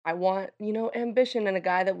I want, ambition and a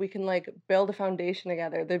guy that we can, like, build a foundation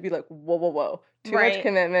together. They'd be like, "Whoa, whoa, whoa. Too much Right.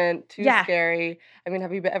 commitment, too Yeah. scary." I mean,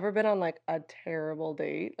 have you ever been on, like, a terrible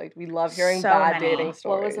date? Like, we love hearing So bad many. dating What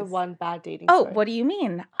stories. What was the one bad dating Oh, story? what do you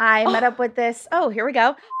mean? I met up with this. Oh, here we go.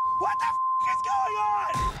 What the is going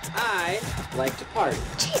on? I like to party.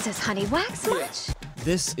 Jesus, honey, wax much?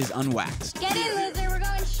 This is Unwaxed Get in, loser, we're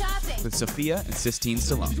going shopping. with Sophia and Sistine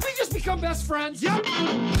Stallone. Did we just become best friends? Yep.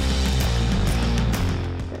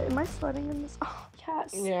 Am I sweating in this? Oh,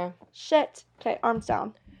 yes. Yeah. Shit. Okay, arms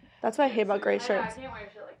down. That's what I hate about gray shirts. can't wear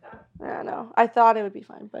shit like that. Yeah, I know. I thought it would be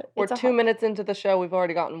fine, but We're it's a 2 minutes into the show. We've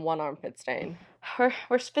already gotten one armpit stain. We're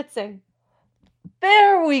spitzing.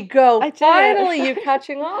 There we go. I did it. Finally, you're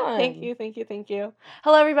catching on. Thank you.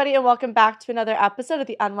 Hello, everybody, and welcome back to another episode of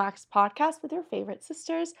the Unwaxed Podcast with your favorite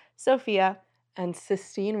sisters, Sophia. And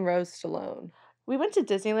Sistine Rose Stallone. We went to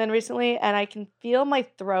Disneyland recently, and I can feel my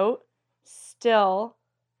throat still.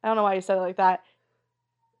 I don't know why you said it like that.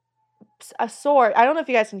 A sore. I don't know if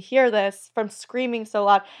you guys can hear this from screaming so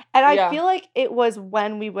loud. And I feel like it was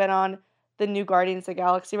when we went on the new Guardians of the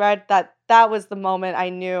Galaxy ride that was the moment I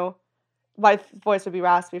knew my voice would be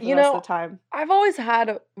raspy for the rest of the time. I've always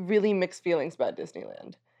had really mixed feelings about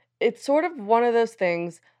Disneyland. It's sort of one of those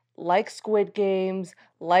things, like Squid Games,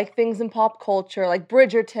 like things in pop culture, like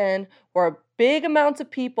Bridgerton, where big amounts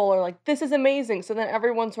of people are like, this is amazing. So then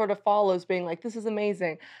everyone sort of follows being like, this is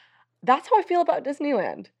amazing. That's how I feel about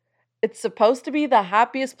Disneyland. It's supposed to be the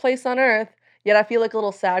happiest place on earth, yet I feel like a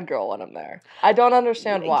little sad girl when I'm there. I don't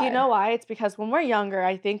understand why. Do you know why? It's because when we're younger,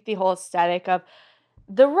 I think the whole aesthetic of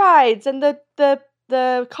the rides and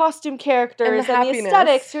the costume characters and the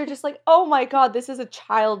aesthetics, you're just like, oh my god, this is a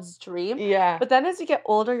child's dream. Yeah. But then as you get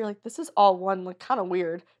older, you're like, this is all one, like kind of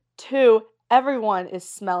weird. Two, everyone is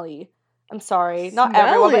smelly. I'm sorry, not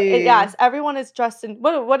everyone, but yes, everyone is dressed in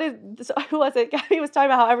what is who was it? Gabby was talking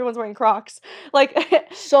about how everyone's wearing Crocs. Like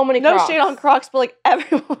so many no Crocs. shade on Crocs, but like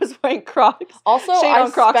everyone was wearing Crocs. Also, shade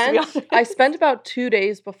on Crocs, to be honest. I spent about 2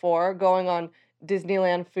 days before going on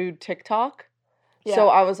Disneyland food TikTok. Yeah. So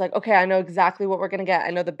I was like, okay, I know exactly what we're going to get.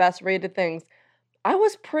 I know the best rated things. I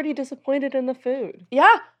was pretty disappointed in the food.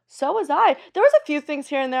 Yeah, so was I. There was a few things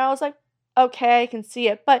here and there. I was like, okay, I can see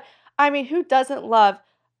it. But, I mean, who doesn't love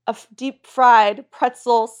a deep fried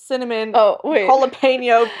pretzel, cinnamon,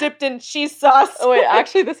 jalapeno dipped in cheese sauce? Oh, wait,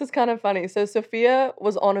 actually, this is kind of funny. So Sophia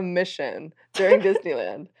was on a mission during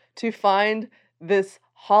Disneyland to find this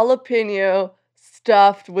jalapeno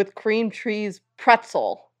stuffed with cream cheese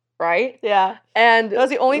pretzel. Right? Yeah. And that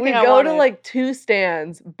was the only thing I wanted. We go to like 2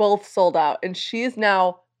 stands, both sold out, and she's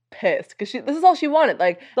now pissed because this is all she wanted.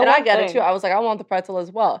 Like, and I get it too. I was like, I want the pretzel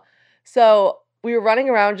as well. So we were running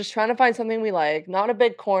around just trying to find something we like. Not a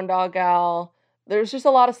big corn dog gal. There's just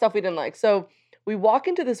a lot of stuff we didn't like. So we walk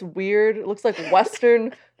into this weird, it looks like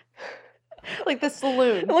Western. Like the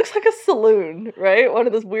saloon. It looks like a saloon, right? One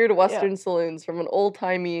of those weird Western saloons from an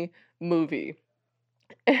old-timey movie.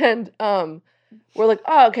 And we're like,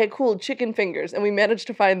 oh, okay, cool, chicken fingers. And we managed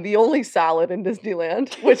to find the only salad in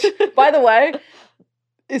Disneyland, which, by the way,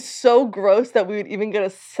 is so gross that we would even get a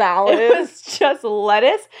salad. It was just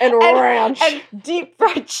lettuce and ranch. And deep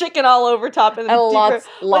fried chicken all over top. And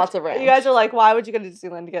lots of ranch. You guys are like, why would you go to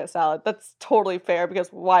Disneyland to get a salad? That's totally fair, because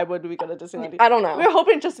why would we go to Disneyland? I don't know. We were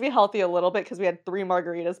hoping just to be healthy a little bit because we had 3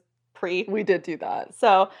 margaritas pre. We did do that.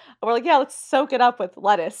 So we're like, yeah, let's soak it up with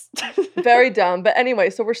lettuce. Very dumb. But anyway,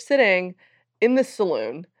 so we're sitting in this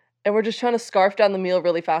saloon, and we're just trying to scarf down the meal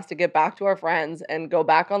really fast to get back to our friends and go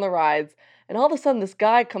back on the rides. And all of a sudden, this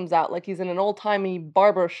guy comes out like he's in an old-timey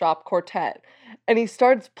barbershop quartet. And he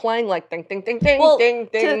starts playing like ding, ding, ding, ding, ding,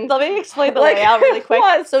 ding. Let me explain the layout really quick.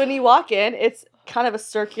 So when you walk in, it's kind of a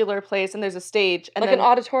circular place, and there's a stage. And like an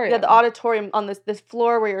auditorium. Yeah, the auditorium on this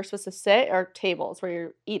floor where you're supposed to sit are tables where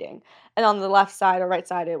you're eating. And on the left side or right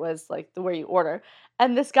side, it was like where you order.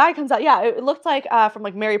 And this guy comes out. Yeah, it looked like from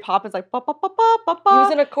like Mary Poppins, like ba ba ba ba ba ba. He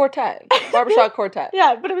was in a quartet, barbershop quartet.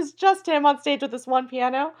 Yeah, but it was just him on stage with this one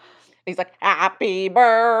piano. He's like, happy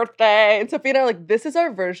birthday. And Sophia and I are like, this is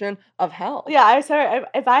our version of hell. Yeah, I said,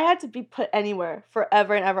 if I had to be put anywhere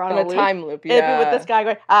forever and ever on a time loop, it'd be with this guy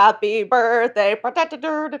going, happy birthday.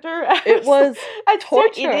 It was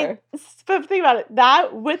torture. But think about it,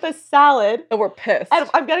 that with a salad. And we're pissed. And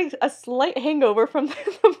I'm getting a slight hangover from the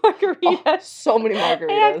margaritas. Oh, so many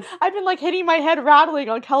margaritas. And I've been like hitting my head rattling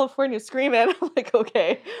on California Screamin'. I'm like,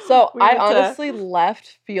 okay. So I honestly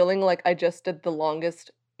left feeling like I just did the longest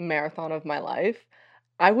marathon of my life.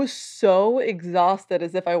 I was so exhausted,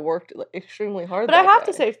 as if I worked extremely hard. But I have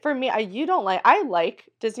to say, for me, I like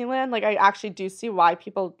Disneyland. Like, I actually do see why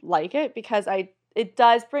people like it, because I it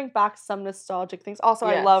does bring back some nostalgic things. Also,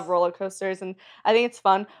 I love Yes. roller coasters, and I think it's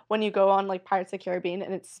fun when you go on like Pirates of the Caribbean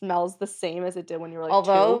and it smells the same as it did when you were like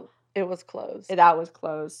Although it was closed. 2. That was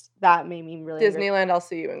closed. That made me really angry. Disneyland, I'll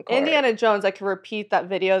see you in court. Indiana Jones, I could repeat that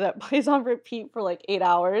video that plays on repeat for like 8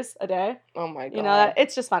 hours a day. Oh my god. You know,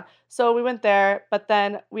 it's just fun. So we went there, but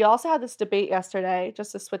then we also had this debate yesterday,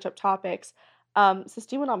 just to switch up topics.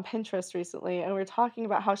 Sistine went on Pinterest recently, and we were talking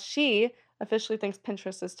about how she officially thinks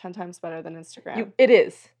Pinterest is 10 times better than Instagram. It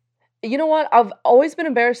is. You know what? I've always been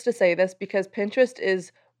embarrassed to say this because Pinterest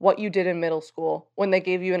is what you did in middle school when they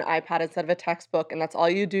gave you an iPad instead of a textbook, and that's all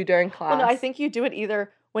you do during class. Well, no, I think you do it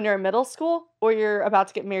either when you're in middle school or you're about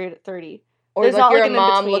to get married at 30. or there's like not, you're like, a an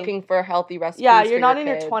mom in-between. looking for healthy recipes. Yeah, for you're not in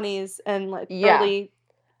kids. your 20s and like Yeah. early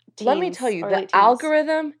teens. Let me tell you, or the late teens.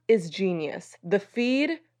 algorithm is genius. The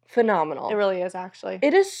feed, phenomenal. It really is, actually.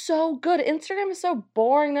 It is so good. Instagram is so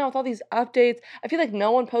boring now with all these updates. I feel like no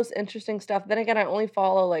one posts interesting stuff. Then again, I only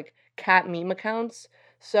follow like cat meme accounts,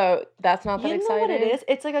 so that's not that You know exciting. what it is?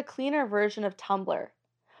 It's like a cleaner version of Tumblr.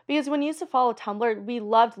 Because when you used to follow Tumblr, we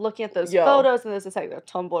loved looking at those Yo. photos, and there's this like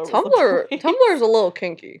Tumblr. Was the Tumblr, place. Tumblr's a little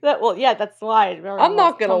kinky. Well, yeah, that's why. I remember I'm it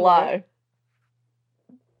not was gonna Tumblr. lie.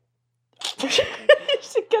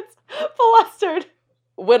 She gets flustered.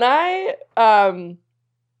 When I The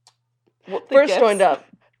first joined gifs. up,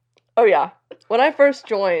 oh yeah, when I first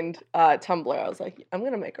joined Tumblr, I was like, I'm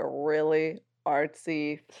gonna make a really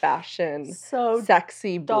artsy fashion, So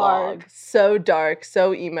sexy blog, dark. so dark,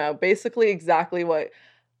 so emo, basically exactly what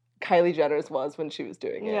Kylie Jenner's was when she was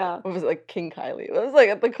doing it. Yeah. It was like King Kylie. It was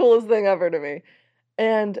like the coolest thing ever to me.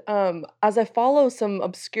 And as I follow some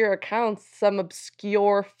obscure accounts, some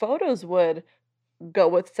obscure photos would go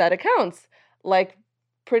with said accounts, like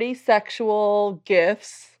pretty sexual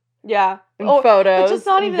gifs yeah. and Oh, photos. but just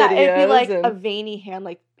not and even that. It'd be videos like and- a veiny hand,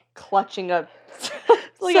 like clutching a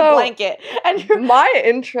like So, a blanket, and you're my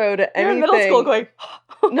intro to you're anything. in middle school going.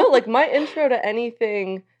 No, like my intro to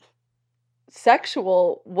anything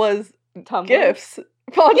sexual was Tumblr. gifs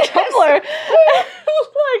on Yes. Tumblr. like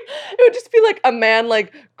it would just be like a man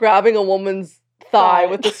like grabbing a woman's thigh Thigh.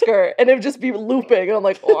 with the skirt, and it would just be looping, and I'm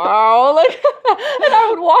like, wow, like, and I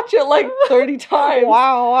would watch it like 30 times.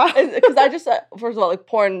 Wow. Because I just, first of all, like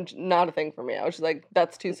porn, not a thing for me. I was just like,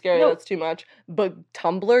 that's too scary, No. that's too much. But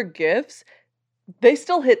Tumblr gifs, they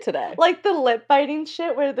still hit today. Like the lip biting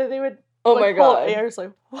shit where they would. Oh like, my pull God. air, it's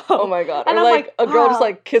like, whoa. Oh my god! And Or I'm like like, a girl just wow.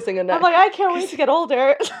 like kissing a neck. I'm like, I can't wait to get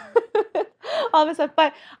older. All this stuff.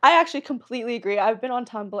 But I actually completely agree. I've been on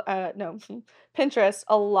Pinterest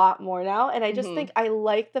a lot more now. And I just Mhm. think I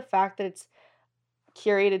like the fact that it's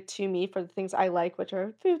curated to me for the things I like, which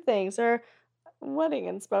are food things or wedding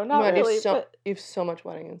inspo. Not Man, really. you've so much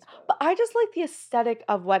wedding inspo. But I just like the aesthetic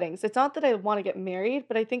of weddings. It's not that I want to get married,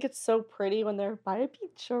 but I think it's so pretty when they're by a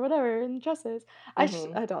beach or whatever in dresses.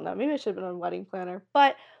 Mhm. I don't know. Maybe I should have been on wedding planner.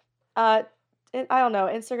 But I don't know.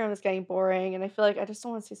 Instagram is getting boring, and I feel like I just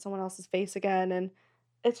don't want to see someone else's face again. And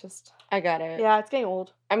it's just I got it. yeah, it's getting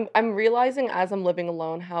old. I'm realizing as I'm living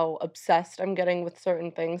alone how obsessed I'm getting with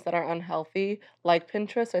certain things that are unhealthy, like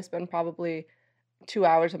Pinterest. I spend probably 2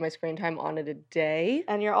 hours of my screen time on it a day.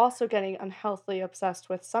 And you're also getting unhealthily obsessed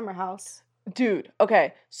with Summer House. Dude,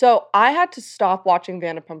 okay. So I had to stop watching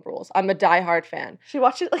Vanderpump Rules. I'm a diehard fan. She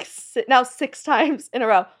watched it like now 6 times in a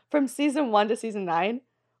row from season 1 to season 9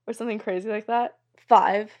 or something crazy like that.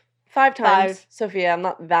 Five times. Five. Sophia, I'm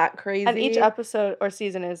not that crazy. And each episode or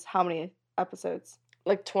season is how many episodes?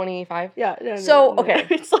 like 25. Yeah. So, okay.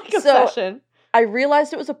 It's like So- obsession. I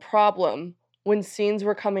realized it was a problem when scenes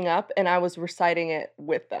were coming up and I was reciting it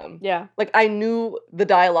with them. Yeah. Like I knew the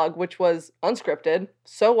dialogue, which was unscripted,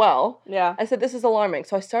 so well. Yeah. I said, this is alarming.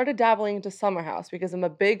 So I started dabbling into Summer House because I'm a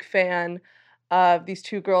big fan of these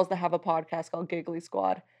two girls that have a podcast called Giggly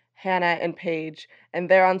Squad, Hannah and Paige, and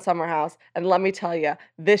they're on Summer House. And let me tell you,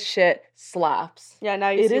 this shit slaps. Yeah, now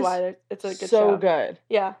you It see is why it's a good so show. good.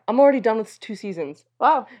 Yeah. I'm already done with 2 seasons,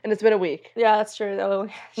 Wow. and it's been a week. Yeah, that's true. Though.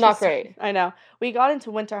 Not great. I know. We got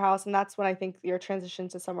into Winter House, and that's when I think your transition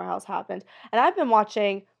to Summer House happened. And I've been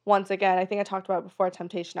watching, once again, I think I talked about it before,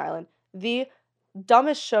 Temptation Island. The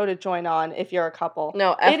dumbest show to join on if you're a couple.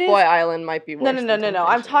 No, It F-Boy is- Island might be worse. No. than I'm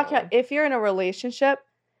Temptation talking about Island. if you're in a relationship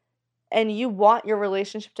and you want your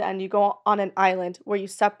relationship to end, you go on an island where you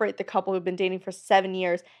separate the couple who've been dating for 7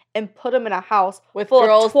 years and put them in a house With full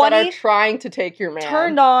girls of 20 that are trying to take your man.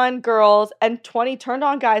 turned on girls and 20 turned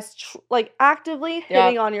on guys like actively Yeah.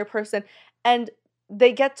 hitting on your person, and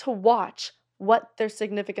they get to watch what their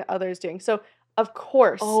significant other is doing. So of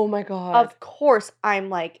course, Oh my god. I'm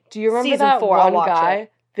like, Do you remember season that 4, I'll one watch guy?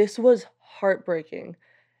 it. This was heartbreaking.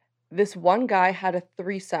 This one guy had a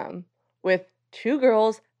threesome with 2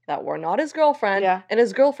 girls that were not his girlfriend, Yeah. and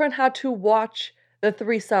his girlfriend had to watch the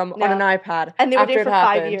threesome on Yeah. an iPad And they were after dating it for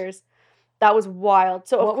 5 happened. years. That was wild.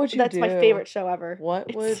 So What would you that's my do? favorite show ever. What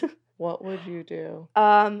It's- would you do?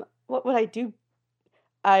 What would I do?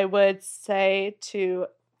 I would say to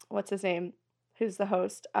what's his name? Who's the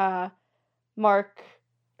host? Mark.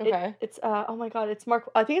 Okay. It's oh my god, it's Mark.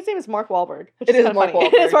 I think his name is Mark Wahlberg. Which It is kinda Mark funny.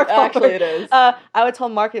 Wahlberg. It is Mark Wahlberg. Actually, it is. I would tell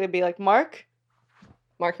Mark, it would be like, Mark,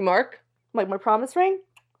 Marky Mark. like my promise ring,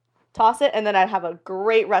 toss it, and then I'd have a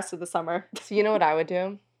great rest of the summer. So you know what I would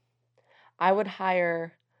do? I would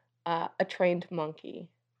hire a trained monkey,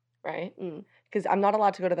 right? Mm. Because I'm not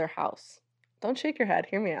allowed to go to their house. Don't shake your head.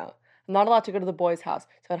 Hear me out. I'm not allowed to go to the boy's house.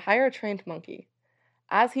 So I'd hire a trained monkey.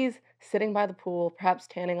 As he's sitting by the pool, perhaps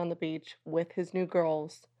tanning on the beach with his new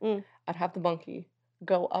girls, Mm. I'd have the monkey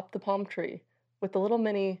go up the palm tree with a little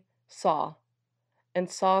mini saw and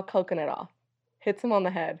saw a coconut off. Hits him on the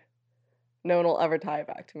head. No one will ever tie it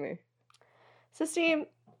back to me. Sistine,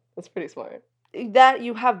 That's pretty smart. that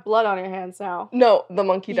you have blood on your hands now. No, the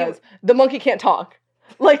monkey You- does. The monkey can't talk.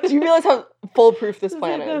 Like, do you realize how foolproof this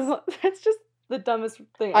plan is? That's just the dumbest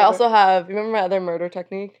thing. I ever. also have, you remember my other murder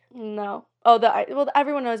technique? No. Oh,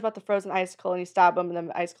 everyone knows about the frozen icicle, and you stab them, and then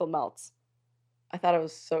the icicle melts. I thought I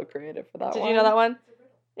was so creative for that Did one. you know that one?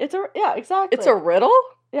 Yeah, exactly. It's a riddle?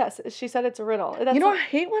 yes. She said it's a riddle. That's You know, what- I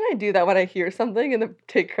hate when I do that when I hear something and then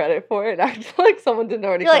take credit for it and act like someone didn't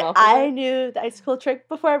already you're come like, up with I it. knew the icicle trick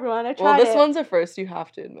before everyone. I tried Well, this it. one's a first, you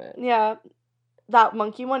have to admit. Yeah, that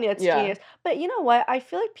monkey one. Yeah, it's Yeah. genius. But you know what? I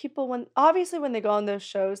feel like people, when they go on those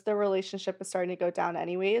shows, their relationship is starting to go down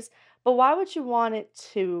anyways. But why would you want it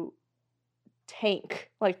to tank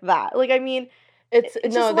like that? Like, I mean, It's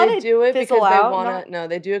Just no, let they it do it because fizzle they out, want not- to. No,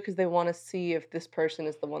 they do it because they want to see if this person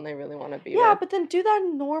is the one they really want to be yeah, with. but then do that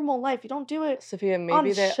in normal life. You don't do it. Sophia, on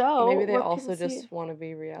maybe they show maybe they where also people see just it. want to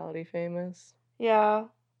be reality famous. Yeah,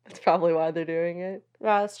 That's probably why they're doing it.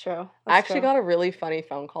 yeah, that's true. I actually got a really funny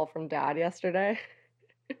phone call from Dad yesterday.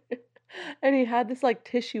 And he had this like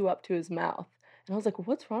tissue up to his mouth. And I was like,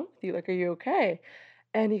 "What's wrong with you? Like, are you okay?"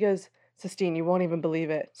 And he goes, "Sistine, you won't even believe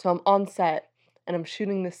it. So I'm on set and I'm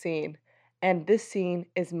shooting this scene. And this scene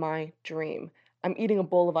is my dream. I'm eating a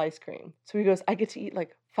bowl of ice cream." So he goes, "I get to eat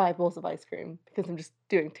like 5 bowls of ice cream because I'm just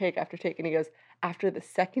doing take after take." And he goes, "After the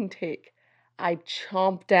second take, I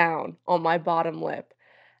chomp down on my bottom lip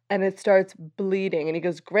and it starts bleeding." And he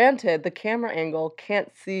goes, "Granted, the camera angle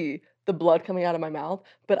can't see the blood coming out of my mouth,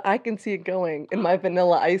 but I can see it going in my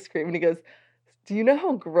vanilla ice cream." And he goes, "Do you know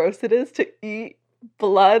how gross it is to eat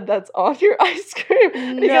blood that's on your ice cream?"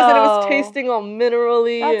 And he goes, "And it was No. tasting all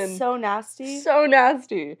minerally That's and so nasty. so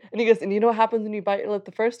nasty." And he goes, "And you know what happens when you bite your lip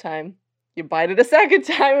the first time? You bite it a second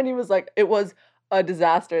time." And he was like, it was a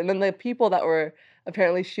disaster. And then the people that were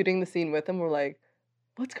apparently shooting the scene with him were like,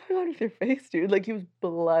 "What's going on with your face, dude?" Like, he was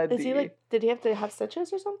bloody. Is he like? Did he have to have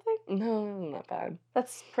stitches or something? No, not bad.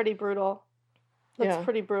 That's pretty brutal. That's Yeah.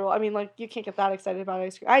 pretty brutal. I mean, like, you can't get that excited about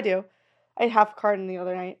ice cream. I do. I had half a carton the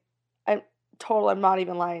other night. I'm not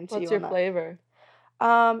even lying to What's you your on that. flavor?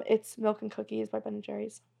 It's Milk and Cookies by Ben and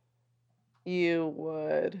Jerry's, You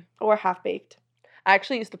would. or Half Baked. I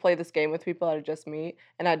actually used to play this game with people that I just meet,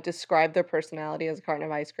 and I'd describe their personality as a carton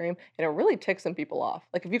of ice cream, and it really ticks some people off.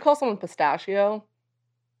 Like, if you call someone pistachio,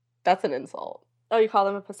 that's an insult. Oh, you call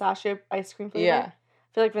them a pistachio ice cream flavor? Yeah.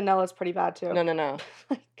 I feel like vanilla is pretty bad too. No, no, no.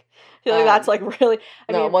 Like, I feel like that's like really.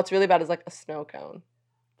 I No, mean, what's really bad is like a snow cone.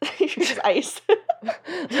 just ice.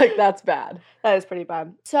 Like, that's bad. That is pretty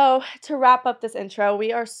bad. So, to wrap up this intro,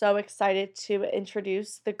 we are so excited to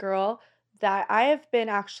introduce the girl that I have been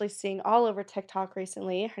actually seeing all over TikTok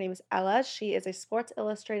recently. Her name is Ella. She is a Sports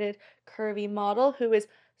Illustrated curvy model who is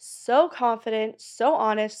so confident, so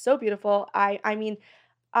honest, so beautiful. I mean,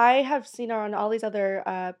 I have seen her on all these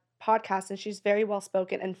other podcasts, and she's very well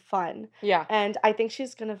spoken and fun. Yeah. And I think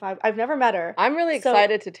she's gonna vibe. I've never met her. I'm really So,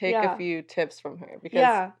 excited to take yeah. a few tips from her because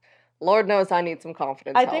Yeah, Lord knows I need some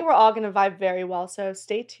confidence. I think help. we're all gonna vibe very well. So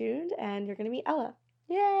stay tuned, and you're gonna meet Ella.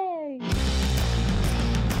 Yay!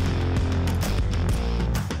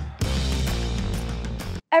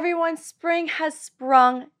 Everyone, spring has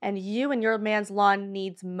sprung, and you and your man's lawn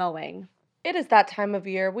needs mowing. It is that time of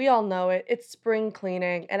year. We all know it. It's spring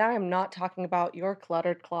cleaning, and I am not talking about your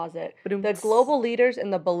cluttered closet. The global leaders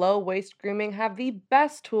in the below waist grooming have the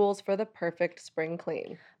best tools for the perfect spring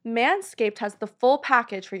clean. Manscaped has the full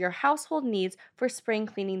package for your household needs for spring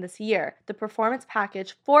cleaning this year. The Performance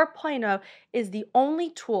Package 4.0 is the only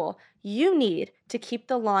tool you need to keep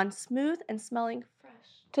the lawn smooth and smelling fresh.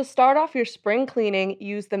 To start off your spring cleaning,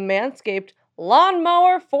 use the Manscaped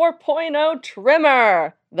Lawnmower 4.0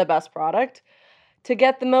 Trimmer, the best product, to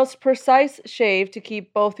get the most precise shave to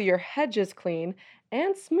keep both of your hedges clean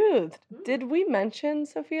And smooth. Did we mention,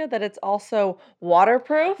 Sophia, that it's also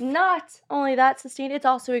waterproof? Not only that, Sistine, it's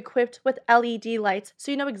also equipped with LED lights, so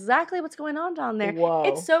you know exactly what's going on down there. Whoa.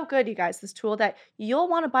 It's so good, you guys, this tool, that you'll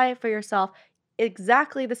want to buy it for yourself,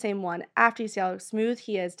 exactly the same one, after you see how smooth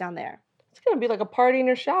he is down there. It's going to be like a party in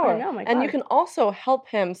your shower. I know, my And you God. can also help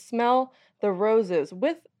him smell the roses.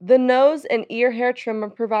 With the nose and ear hair trimmer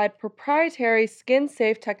provide proprietary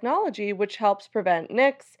skin-safe technology, which helps prevent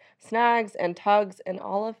nicks, snags, and tugs, and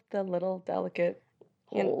all of the little delicate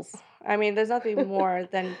You know, holes. I mean, there's nothing more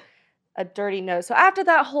than a dirty nose. So after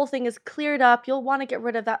that whole thing is cleared up, you'll want to get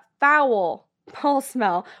rid of that foul ball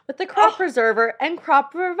smell with the Crop Preserver and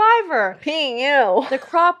Crop Reviver. Peeing you. The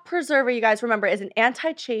Crop Preserver, you guys remember, is an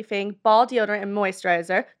anti-chafing ball deodorant and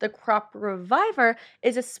moisturizer. The Crop Reviver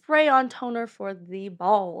is a spray-on toner for the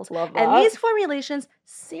balls. Love And that. these formulations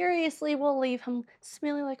seriously will leave him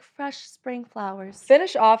smelling like fresh spring flowers.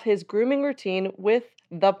 Finish off his grooming routine with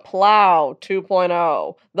the Plow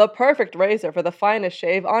 2.0, the perfect razor for the finest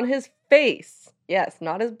shave on his face. Yes,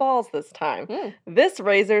 not his balls this time. This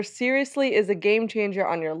razor seriously is a game changer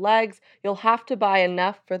on your legs. You'll have to buy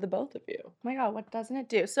enough for the both of you. Oh my God, what doesn't it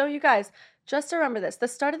do? So you guys, just remember this. The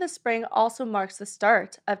start of the spring also marks the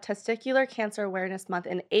start of Testicular Cancer Awareness Month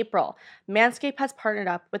in April. Manscaped has partnered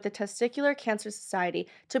up with the Testicular Cancer Society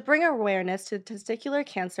to bring awareness to testicular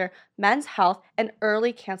cancer, men's health, and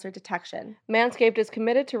early cancer detection. Manscaped is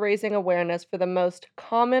committed to raising awareness for the most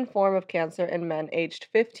common form of cancer in men aged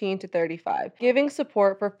 15 to 35, giving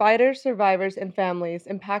support for fighters, survivors, and families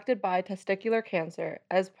impacted by testicular cancer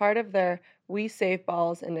as part of their We Save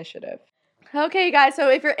Balls initiative. Okay, you guys, so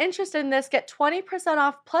if you're interested in this, get 20%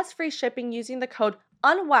 off plus free shipping using the code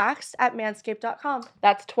UNWAXED at manscaped.com.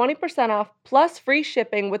 That's 20% off plus free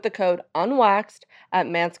shipping with the code UNWAXED at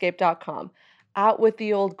manscaped.com. Out with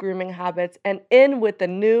the old grooming habits and in with the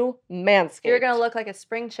new Manscaped. You're going to look like a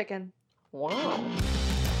spring chicken. Wow.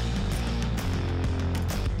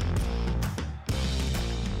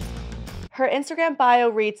 Her Instagram bio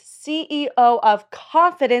reads CEO of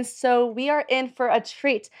Confidence, so we are in for a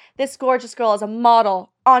treat. This gorgeous girl is a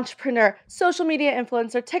model, entrepreneur, social media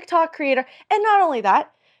influencer, TikTok creator, and not only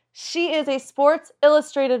that, she is a Sports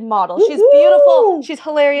Illustrated model. She's beautiful, she's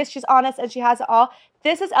hilarious, she's honest, and she has it all.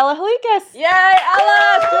 This is Ella Halikis. Yay,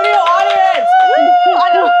 Ella! Studio audience! Woo!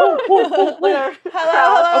 I know. Look at her.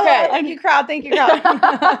 Hello. Okay. Thank you, crowd. Thank you,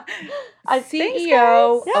 crowd.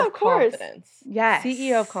 CEO Yeah, of of course. Confidence. Yes.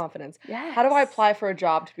 CEO of Confidence. Yes. How do I apply for a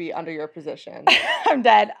job to be under your position? I'm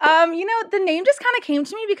dead. The name just kind of came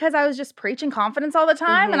to me because I was just preaching confidence all the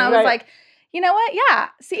time. And I was Right. like, you know what? Yeah,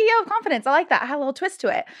 CEO of Confidence. I like that. I had a little twist to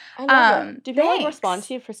it. I love it. Do people Thanks. respond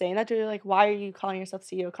to you for saying that? Do they like, why are you calling yourself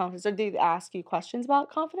CEO of Confidence? Or do they ask you questions about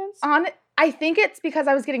confidence? I think it's because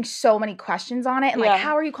I was getting so many questions on it. And Yeah. like,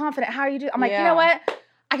 how are you confident? How are you doing? I'm like, you Yeah. know what?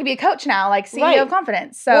 I could be a coach now, like CEO Right. of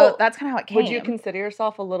Confidence. So Well, that's kind of how it came. Would you consider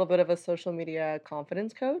yourself a little bit of a social media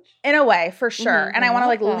confidence coach? In a way, for sure. Mhm, And I I want to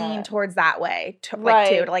love like lean that. towards that way to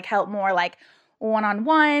Right. like help more like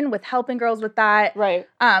one-on-one with helping girls with that. Right.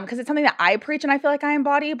 Because it's something that I preach and I feel like I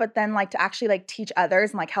embody, but then like to actually like teach others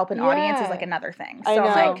and like help an audience is Yeah. like another thing. I So know.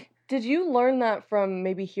 like Did you learn that from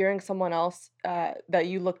maybe hearing someone else that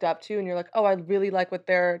you looked up to and you're like, oh, I really like what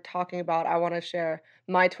they're talking about. I want to share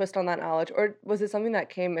my twist on that knowledge. Or was it something that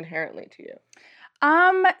came inherently to you?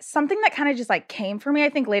 something that kind of just like came for me, I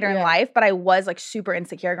think, later in Yeah. life, but I was like super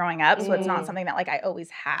insecure growing up. So it's not Mm. something that like I always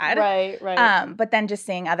had. Right. But then just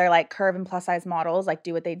seeing other like curve and plus size models like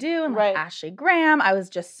do what they do and like Right. Ashley Graham, I was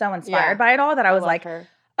just so inspired Yeah. by it all that I was love like, her.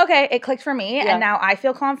 okay, it clicked for me. Yeah. And now I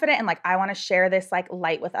feel confident and like I want to share this like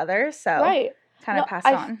light with others. So Right. kind of No, pass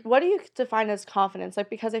on. What do you define as confidence? Like,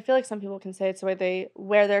 because I feel like some people can say it's the way they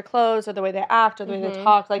wear their clothes or the way they act or the way they Mhm.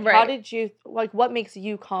 talk. Like, how Right. did you, like, what makes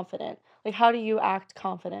you confident? Like, how do you act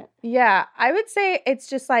confident? Yeah, I would say it's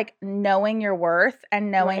just like knowing your worth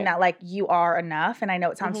and knowing Right. that like you are enough. And I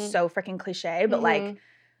know it sounds Mhm. so freaking cliche, but like Mhm.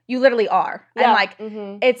 you literally are. Yeah. And like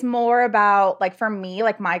Mm-hmm. it's more about like for me,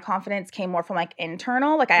 like my confidence came more from like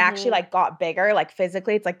internal. Like I actually Mhm. like got bigger, like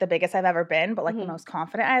physically, it's like the biggest I've ever been, but like the Mhm. most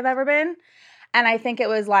confident I've ever been. And I think it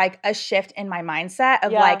was like a shift in my mindset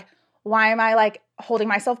of Yeah. like, why am I like holding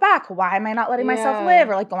myself back? Why am I not letting myself Yeah. live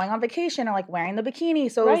or like going on vacation or like wearing the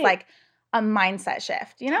bikini? So it was Right. like a mindset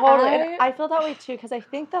shift, you know? Totally. And I feel that way too, because I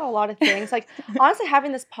think that a lot of things, like, honestly,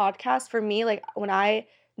 having this podcast for me, like, when I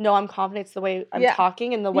know I'm confident, it's the way I'm Yeah.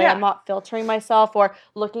 talking and the way Yeah. I'm not filtering myself or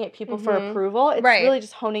looking at people for Mhm. approval. It's Right. really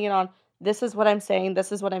just honing in on this is what I'm saying,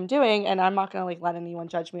 this is what I'm doing, and I'm not going to like let anyone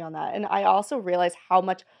judge me on that. And I also realized how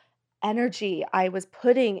much energy I was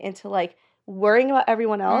putting into like worrying about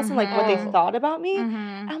everyone else and like what they Mhm. thought about me. Mhm.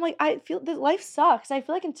 And I'm like, I feel that life sucks. And I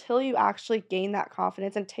feel like until you actually gain that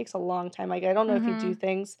confidence, and it takes a long time. Like, I don't know if you do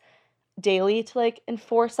things daily to like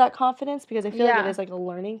enforce that confidence, because I feel like it Yeah. is like a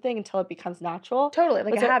learning thing until it becomes natural. Totally,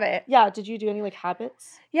 like Was a there- habit. Yeah. Did you do any like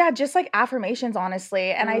habits? Yeah, just like affirmations,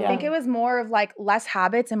 honestly. And I think Yeah. it was more of like less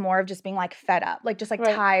habits and more of just being like fed up, like just like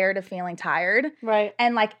Right. tired of feeling tired. Right.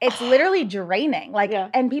 And like it's literally draining. Like, Yeah.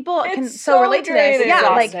 and people can It's so so relate to this. draining. Yeah,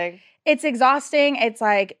 like Exhausting. it's exhausting. It's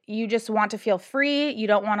like you just want to feel free. You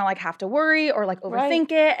don't want to like have to worry or like Right.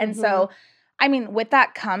 overthink it. And so, I mean, with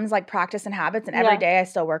that comes like practice and habits. And every Yeah. day I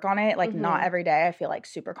still work on it. Like, not Mhm. every day I feel like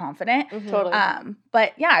super confident. Totally.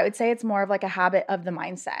 But yeah, I would say it's more of like a habit of the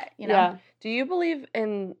mindset, you know? Yeah. Do you believe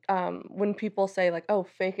in when people say like, "Oh,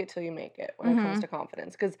 fake it till you make it" when it comes to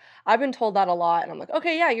confidence? Because I've been told that a lot, and I'm like,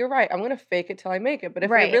 "Okay, yeah, you're right. I'm gonna fake it till I make it." But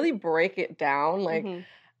if I Right. really break it down, like Mhm.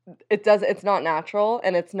 it's not natural,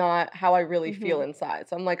 and it's not how I really feel inside.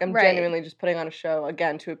 So I'm like, I'm Right. genuinely just putting on a show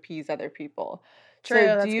again to appease other people. True, So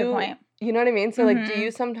that's do a you, good point. you know what I mean? So like, do Mhm.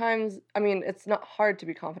 you sometimes? I mean, it's not hard to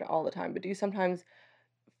be confident all the time, but do you sometimes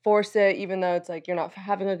force it, even though it's like you're not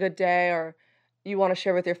having a good day, or you want to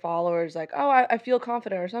share with your followers, like, oh, I feel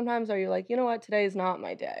confident, or sometimes are you like, you know what, today is not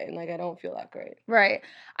my day, and like I don't feel that great. Right.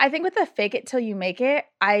 I think with the fake it till you make it,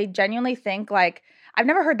 I genuinely think like I've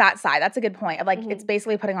never heard that side. That's a good point of like it's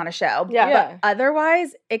basically putting on a show. Yeah. Yeah.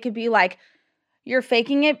 Otherwise, it could be like you're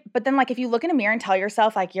faking it, but then like if you look in a mirror and tell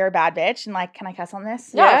yourself like you're a bad bitch and like, can I cuss on this?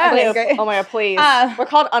 Yeah. Okay, please. great. Oh my god, please. Uh, We're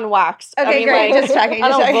called unwaxed. I okay, mean, great. like, Just checking. I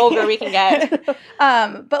just don't know checking. how vulgar we can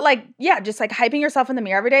get. But like, yeah, just like hyping yourself in the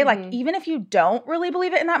mirror every day. Like, Mhm. even if you don't really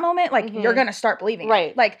believe it in that moment, like you're Mhm. gonna start believing it.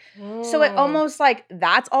 Right. Like, so it Mm. almost like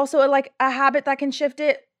that's also like a habit that can shift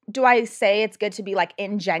it. Do I say it's good to be like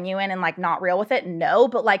ingenuine and like not real with it? No,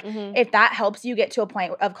 but like Mhm. if that helps you get to a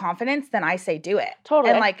point of confidence, then I say do it. Totally.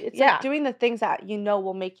 And I- like, it's yeah, like doing the things that you know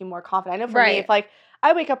will make you more confident. I know for me, Right. if like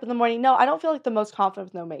I wake up in the morning, no, I don't feel like the most confident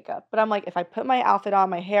with no makeup. But I'm like, if I put my outfit on,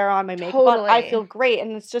 my hair on, my makeup on, I Totally. feel great.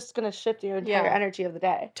 And it's just gonna shift your entire Yeah. energy of the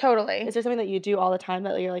day. totally. Is there something that you do all the time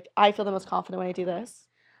that you're like, I feel the most confident when I do this?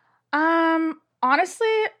 Honestly,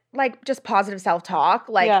 like just positive self-talk,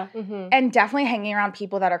 like yeah. Mhm. and definitely hanging around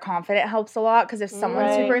people that are confident helps a lot because if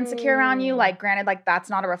someone's super insecure around you, Mm. like granted, like that's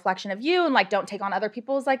not a reflection of you and like don't take on other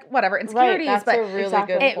people's like whatever insecurities, That's but a really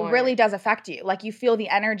exactly. good it point. really does affect you. Like you feel the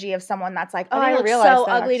energy of someone that's like, I oh, didn't I even look realize so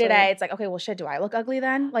that, ugly actually. today. It's like, okay, well, shit, do I look ugly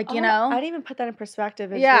then? Like, you Oh, know? I didn't even put that in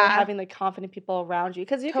perspective. Is Yeah. really having like confident people around you,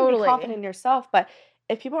 because you can Totally. be confident in yourself, but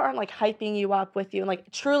if people aren't like hyping you up with you and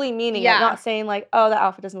like truly meaning Yeah. it, not saying like, oh, that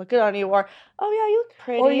outfit doesn't look good on you, or oh yeah, you look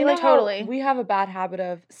pretty. Or you know like, how totally. we have a bad habit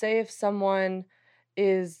of, say if someone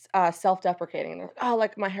is self-deprecating and they're like, oh,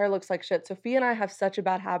 like my hair looks like shit. Sophia and I have such a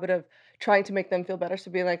bad habit of trying to make them feel better.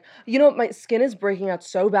 So being like, you know what, my skin is breaking out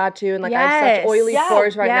so bad too, and like I have such Yes. oily Yeah.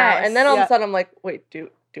 pores right now. And then all of Yeah. a sudden I'm like, wait, do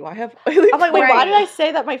I have oily I'm like, wait, pores? why did Right. I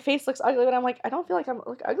say that my face looks ugly? When I'm like, I don't feel like I'm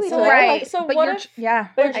look ugly So, today. right. Like, So but what you're if- yeah.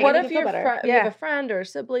 Like, I what make if you feel your better. you have Yeah. a friend or a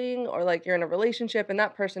sibling, or like you're in a relationship and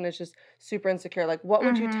that person is just super insecure? Like, what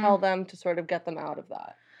would you Mhm. tell them to sort of get them out of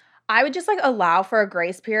that? I would just like allow for a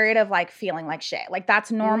grace period of like feeling like shit. Like that's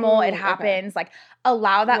normal. It Okay. happens. Like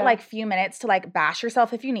allow that Yeah. like few minutes to like bash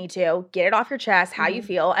yourself if you need to, get it off your chest, how you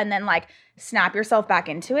feel, and then like snap yourself back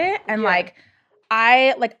into it. And Yeah. like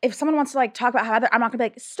I like if someone wants to like talk about how I'm not gonna be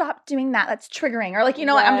like, stop doing that. That's triggering. Or like, you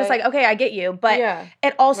know what? I'm just Right. like, okay, I get you. But yeah,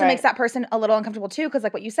 it also makes Right. that person a little uncomfortable too. Cause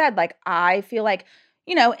like what you said, like I feel like,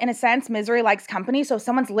 you know, in a sense, misery likes company. So if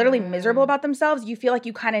someone's literally miserable about themselves, you feel like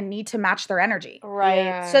you kind of need to match their energy. right.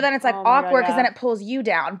 Yeah. So then it's like Oh my God, awkward because then yeah. it pulls you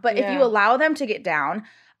down. But if you Yeah. allow them to get down,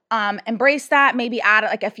 embrace that, maybe add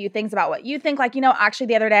like a few things about what you think. Like, you know, actually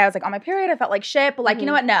the other day I was like on my period, I felt like shit, but like, you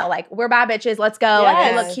know what? No, like we're bad bitches. Let's go.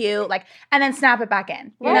 Like we look Yes. cute. Like, and then snap it back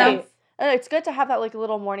in. You Right. know? And it's good to have that like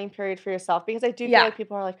little morning period for yourself, because I do feel Yeah. like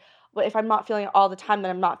people are like, well, if I'm not feeling it all the time,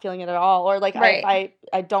 then I'm not feeling it at all. Or like Right.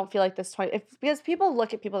 I don't feel like this 20 because people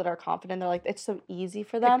look at people that are confident, they're like, it's so easy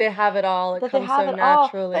for them. like they have it all. It that they comes have so it all.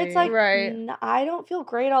 naturally. But it's like, Right. I don't feel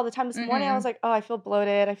great all the time. This morning I Mm-mm. was like, oh, I feel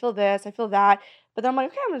bloated. I feel this. I feel that. But then I'm like,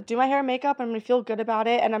 okay, I'm gonna do my hair and makeup. I'm gonna feel good about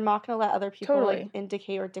it, and I'm not gonna let other people like Totally.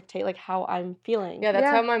 indicate or dictate like how I'm feeling. Yeah, that's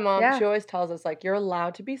Yeah. how my mom, Yeah. she always tells us, like, you're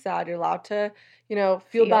allowed to be sad. You're allowed to, you know,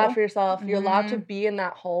 feel bad Feel. for yourself. You're allowed to Mhm. be in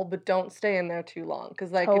that hole, but don't stay in there too long.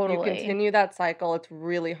 Because, like, if you Totally. continue that cycle, it's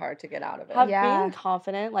really hard to get out of it. Have Yeah. being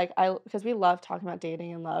confident, like because we love talking about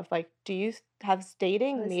dating and love. Like, do you have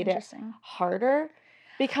dating That's made it interesting. harder?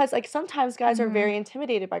 Because like sometimes guys are Mhm. very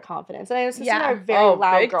intimidated by confidence, and I know Cecilia Yeah. are very oh,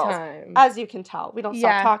 loud big girls, time. as you can tell. We don't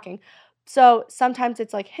stop Yeah. talking. So sometimes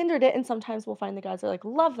it's like hindered it, and sometimes we'll find the guys that like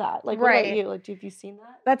love that. Like, what Right. about you? Like, have you seen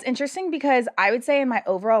that? That's interesting because I would say in my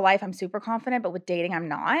overall life, I'm super confident, but with dating, I'm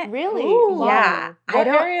not. Really? Ooh. Why? Yeah. I What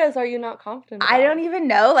don't- areas are you not confident I about? don't even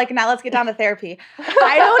know. Like, now let's get down to therapy.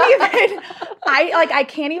 I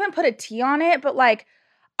can't even put a T on it, but like,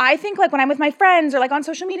 I think like when I'm with my friends or like on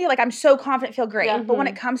social media, like I'm so confident, feel great. Yeah. But when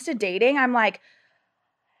it comes to dating, I'm like,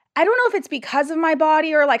 I don't know if it's because of my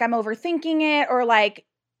body or like I'm overthinking it or like,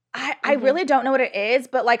 I Mhm. really don't know what it is,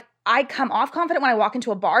 but like I come off confident when I walk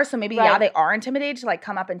into a bar. So maybe, yeah, Right. they are intimidated to like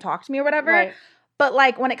come up and talk to me or whatever. Right. But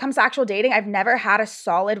like when it comes to actual dating, I've never had a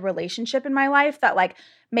solid relationship in my life that like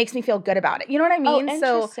makes me feel good about it. You know what I mean? Oh,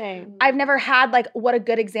 So interesting. I've never had like what a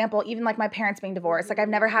good example, even like my parents being divorced. Like I've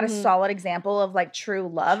never had a Mhm. solid example of like true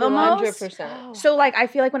love True, almost. 100%. So like I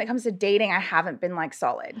feel like when it comes to dating, I haven't been like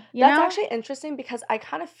solid. You That's know? actually interesting because I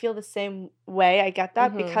kind of feel the same way. I get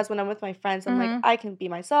that Mhm. because when I'm with my friends, I'm like, Mhm. I can be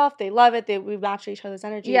myself. They love it. We match each other's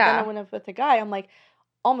energy. Yeah. Then when I'm with a guy, I'm like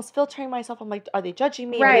almost filtering myself. I'm like, are they judging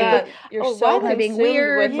me? Right. Are they Yeah, you're oh, so why Am I they being consumed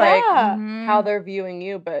weird? with Like Yeah. mhm. how they're viewing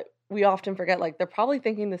you, but we often forget like they're probably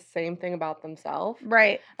thinking the same thing about themselves.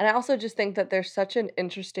 Right. And I also just think that there's such an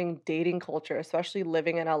interesting dating culture, especially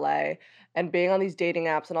living in LA and being on these dating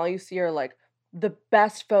apps, and all you see are like the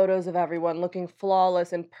best photos of everyone looking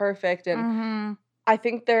flawless and perfect. And Mhm. I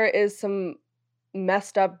think there is some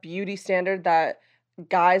messed up beauty standard that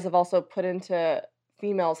guys have also put into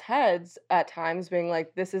females' heads at times, being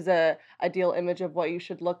like, this is a ideal image of what you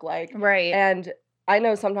should look like. Right. And I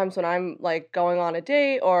know sometimes when I'm like going on a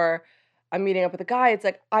date or I'm meeting up with a guy, it's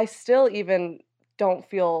like I still even don't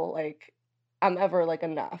feel like I'm ever like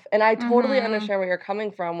enough. And I totally Mhm. understand where you're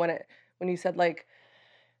coming from when you said like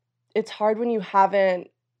it's hard when you haven't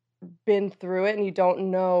been through it and you don't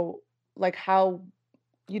know like how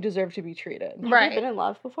you deserve to be treated. Have Right. you been in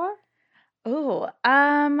love before? Ooh,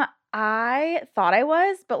 I thought I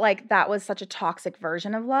was, but like that was such a toxic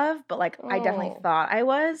version of love. But like I definitely Oh. thought I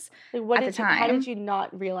was. Like, what At the did you, how time. did you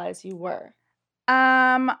not realize you were?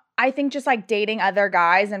 I think just like dating other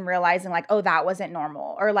guys and realizing like, oh, that wasn't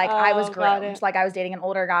normal, or like I was Oh, got groomed, it. like I was dating an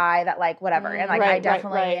older guy that like whatever, and like I Right,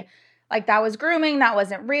 definitely right. like that was grooming, that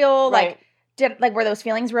wasn't real. Right. Like did like were those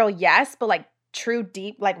feelings real? Yes, but like true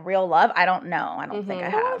deep like real love, I don't know. I don't think I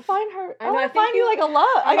Mhm. I want to have. find her. I I know, I want to think find you you- like a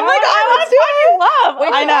love. I Oh know, my god, I I want to find you love.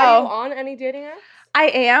 Wait, I so know. Are you on any dating apps? I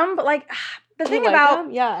am, but like the Do thing you like about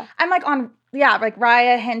them? Yeah, I'm like on like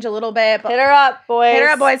Raya, Hinge a little bit, but hit her up, boys. hit her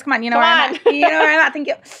up, boys. Come on, you know Come where I'm on. at. You know where I'm at. Thank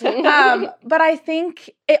you. But I think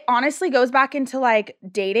it honestly goes back into like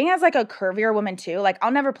dating as like a curvier woman too. Like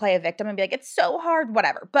I'll never play a victim and be like, it's so hard,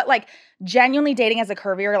 whatever. But like genuinely dating as a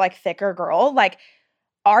curvier, like thicker girl, like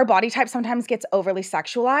our body type sometimes gets overly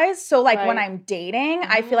sexualized. So like when Right. I'm dating,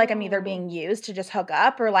 I feel like I'm either Oh. being used to just hook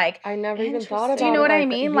up or like I never even thought Interesting. about do you know it what I like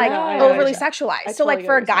that. mean? Yeah, Like I know. overly I sexualized. totally So like get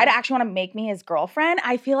for what a you're guy to saying. actually want to make me his girlfriend,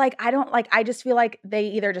 I feel like I just feel like they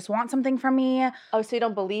either just want something from me. Oh, so you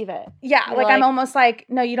don't believe it? Yeah, You're like I'm like- almost like,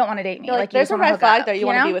 no, you don't want to date me. You're like, you there's just a wanna red hook flag up, there. You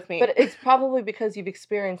want to know? be with me? But it's probably because you've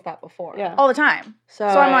experienced that before. Yeah. all the time. So,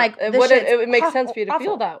 So I'm like, it this wouldn't. shit's It would make awful- sense for you to feel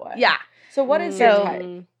awful. that way. Yeah. So what is your So-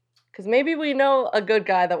 type? Because maybe we know a good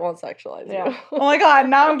guy that won't sexualize Yeah. you. Oh my god,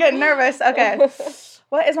 now I'm getting nervous. Okay.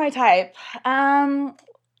 What is my type?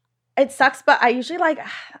 It sucks, but I usually like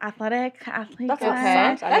athletic athletes. That's Okay. what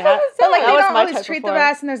That sucks. I mean, doesn't But like that they was don't my always type treat before. the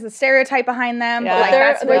best, and there's the stereotype behind them. Yeah. But like There-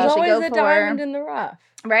 that's what I there's usually always go a diamond for, in the rough.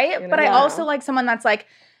 right? you But I know? also like someone that's like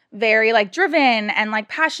very like driven and like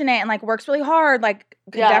passionate and like works really hard. Like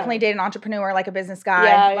could Yeah. definitely date an entrepreneur, like a business guy.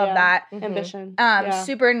 Yeah, Love yeah. that. Mhm. Ambition. Yeah.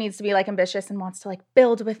 Super needs to be like ambitious and wants to like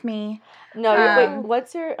build with me. No, wait. um,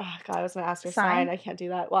 What's your? Oh God, I was gonna ask your sign? sign. I can't do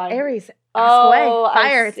that. Why? Aries, ask Oh, away. I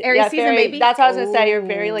Fire. It's see. Aries Yeah, season, very- baby. That's what I was gonna say. You're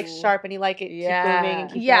very like Ooh. sharp and you like it keep Yeah. booming and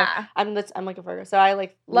keep going. Yeah. I'm like a Virgo, so I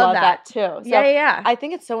like Love love that. that too. So Yeah. I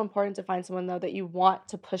think it's so important to find someone though that you want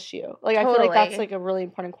to push you. Like I feel like that's Totally. like a really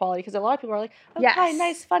important quality because a lot of people are like, okay, Yes.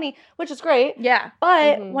 nice, funny, which is great. Yeah.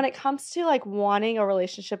 But Mhm. when it comes to like wanting a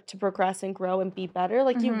relationship to progress and grow and be better,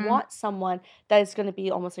 like Mhm. you want someone that is going to be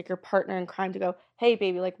almost like your partner in crime to go, hey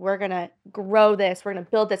baby, like we're gonna grow this, we're gonna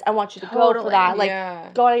build this. I want you to go for Totally. that. Like yeah.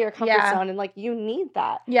 go out of your comfort Yeah. zone and like you need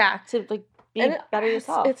that Yeah. to like be And better it's-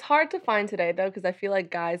 yourself. It's hard to find today though, because I feel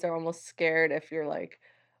like guys are almost scared if you're like,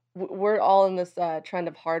 we're all in this trend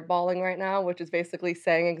of hardballing right now, which is basically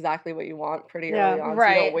saying exactly what you want pretty Yeah. early on, so you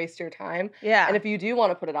Right. don't waste your time. Yeah. And if you do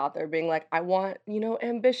want to put it out there, being like, I want,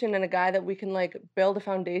 ambition and a guy that we can like build a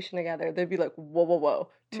foundation together, they'd be like, whoa, whoa, whoa.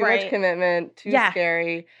 Too Right. much commitment, too Yeah.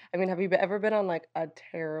 scary. I mean, have you ever been on like a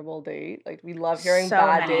terrible date? Like, we love hearing So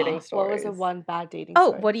bad many. dating what stories. was the one bad dating Oh,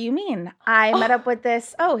 story? what do you mean? I met up with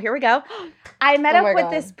this. Oh, here we go. I met Oh up my with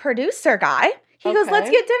God. this producer guy. He goes, let's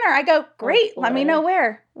Okay. get dinner. I go, great. Let me boy. know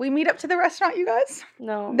where. We meet up to the restaurant, you guys.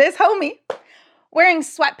 No. This homie wearing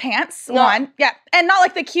sweatpants, No. one. Yeah. And not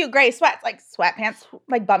like the cute gray sweats, like sweatpants,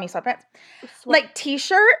 like bummy sweatpants. Like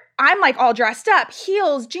t-shirt. I'm like all dressed up.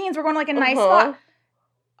 Heels, jeans. We're going to like a nice spot.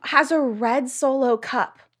 Has a red Solo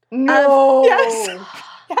cup. No. Yes.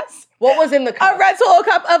 Yes. What was in the cup? A red Solo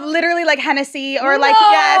cup of literally like Hennessy or like,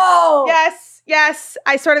 No! yes.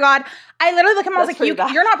 I swear to God. I literally look at him, I was That's like, pretty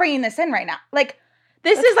bad. you're not bringing this in right now. Like,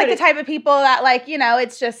 this That's is like pretty- the type of people that like, you know,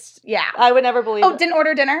 it's just, yeah. I would never believe Oh, it. didn't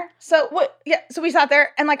order dinner. So what? Yeah. So we sat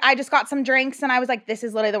there and like I just got some drinks and I was like, this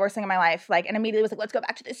is literally the worst thing in my life. Like, and immediately was like, let's go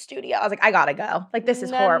back to the studio. I was like, I gotta go. Like, this is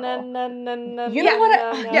horrible. You know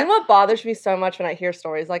what? You know what bothers me so much when I hear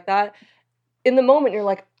stories like that? In the moment, you're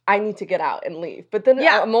like, I need to get out and leave. But then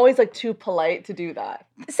Yeah. I'm always like too polite to do that.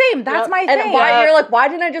 Same. That's my thing. And why you're like, why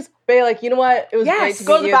didn't I just be like, you know what? It was great Yes. to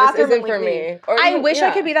Go to meet the you. This bathroom isn't and for me. leave. Or I even- wish I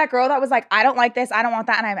yeah. could be that girl that was like, I don't like this, I don't want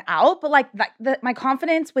that, and I'm out. But like my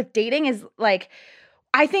confidence with dating is like,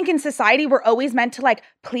 I think in society we're always meant to like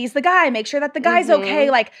please the guy, make sure that the guy's okay,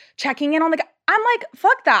 like checking in on the guy. I'm like,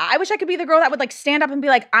 fuck that. I wish I could be the girl that would like stand up and be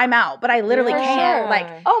like, I'm out, but I literally For can't. sure.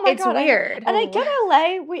 Like, Oh my it's God, weird. And I get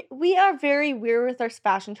LA. We are very weird with our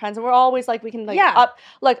fashion trends, and we're always like we can like Yeah. up.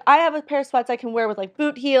 Like I have a pair of sweats I can wear with like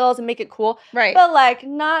boot heels and make it cool, Right. but like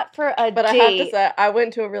not for a But date. I have to say, I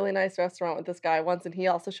went to a really nice restaurant with this guy once, and he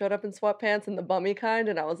also showed up in sweatpants and the bummy kind,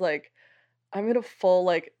 and I was like, I'm in a full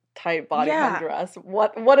like tight bodycon Yeah. dress.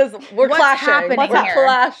 What is we're What's clashing? happening We're here?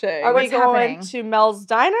 clashing. Are we What's going happening? to Mel's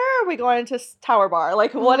Diner? Or are we going to Tower Bar?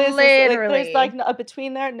 Like, what is this? Like, Literally. there's like a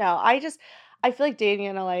between there. No, I feel like dating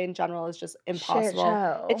in LA in general is just impossible.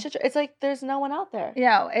 show. It's like there's no one out there.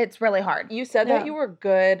 No, it's really hard. You said Yeah. that you were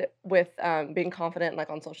good with being confident like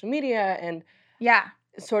on social media and Yeah.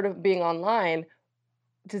 sort of being online.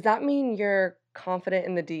 Does that mean you're confident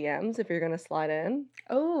in the DMs if you're gonna slide in?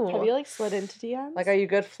 Oh. Have you like slid into DMs? Like, are you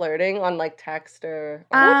good flirting on like text or?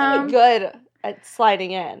 I would be good at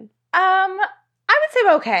sliding in. I would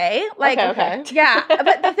say okay. Like, okay. yeah.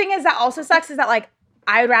 But the thing is that also sucks is that like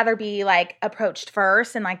I would rather be like approached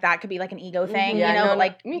first, and like that could be like an ego thing, Yeah, you know. no, But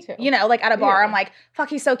like, me too. you know, like at a bar, Yeah. I'm like, fuck,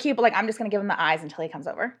 he's so cute, but like I'm just gonna give him the eyes until he comes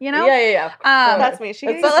over, you know. Yeah. That's me. She,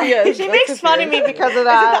 That's makes, Sophia's. she That's makes fun of Sophia's. me because of Is it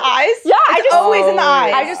that. the eyes? Yeah, I It's just always in the Oh, eyes.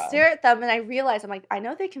 yeah. I just stare at them and I realize I'm like, I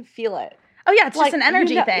know they can feel it. Oh yeah, it's Like, just an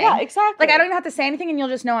energy you know- thing. Yeah, exactly. Like I don't even have to say anything, and you'll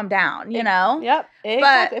just know I'm down, you know. Yep.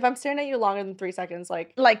 Exactly. If I'm staring at you longer than 3 seconds,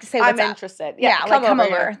 like Like say I'm what's up. interested. Yeah, like come over.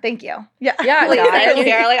 here. Thank you. Yeah. Yeah, Please, guys, thank you,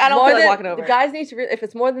 Sarah. Like, I don't more feel like than- walking over. The guys need to. If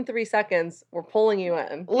it's more than 3 seconds, we're pulling you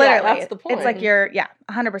in. Literally, Yeah, that's the point. It's like you're 100%.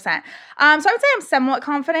 So I would say I'm somewhat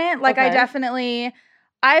confident. Like I Okay. definitely,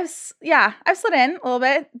 I've slid in a little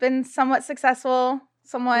bit, been somewhat successful,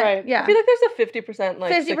 somewhat, Right. yeah, I feel like there's a 50%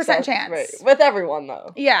 like 50% success chance. rate with everyone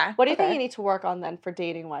though. yeah. What do you think Okay. you need to work on then for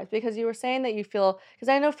dating wise? Because you were saying that you feel because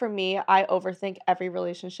I know for me, I overthink every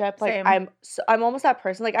relationship. Like Same. I'm almost that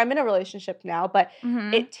person. Like I'm in a relationship now, but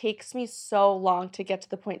Mhm. it takes me so long to get to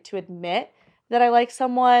the point to admit that I like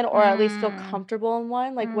someone or at least feel Mm. comfortable in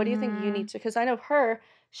one. Like what do you think you Mhm. need to? Because I know her.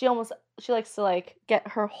 She likes to like get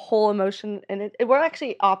her whole emotion in it. We're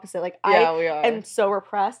actually opposite. Like Yeah, I we are. am so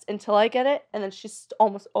repressed until I get it, and then she's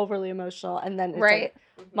almost overly emotional, and then it's Right.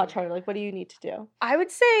 like, much harder. Like, what do you need to do? I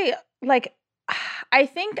would say like I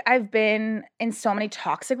think I've been in so many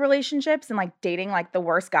toxic relationships and like dating like the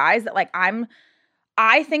worst guys that like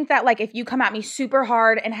I think that like if you come at me super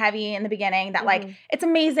hard and heavy in the beginning that like it's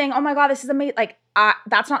amazing. Oh my God, this is amazing. Like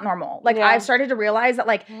that's not normal. Like Yeah. I've started to realize that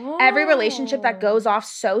like every relationship that Oh. goes off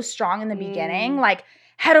so strong in the beginning, like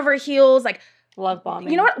head over heels, like Love bombing.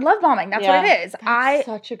 you know what? Love bombing. That's what Yeah. it is. That's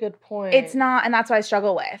such a good point. It's not, and that's what I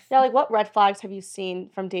struggle with. Yeah, like what red flags have you seen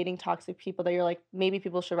from dating toxic people that you're like maybe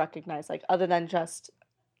people should recognize, like other than just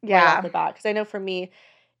right off the bat? Because I know for me,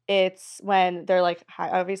 it's when they're like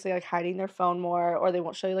obviously like hiding their phone more, or they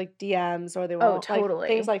won't show you like DMs, or they won't like, totally.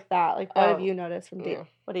 things like that. Like what have Oh, you noticed from dating? mm.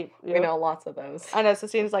 What do you? We know lots of those. I know. So it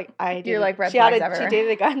seems like I did. You're like red she had flags She everywhere.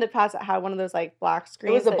 dated a guy in the past that had one of those like black It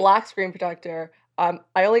screens. was a that- black screen protector.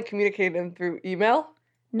 I only communicated him through email.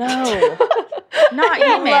 No, not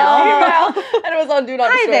Yeah, email. And it was on Do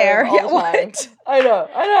Not Hi Disturb there. all Yeah, the time. what? I know.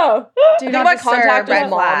 Do I think not my disturb, contact was red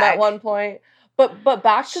mom at flag. one point. But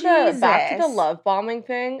back to the Jesus. love bombing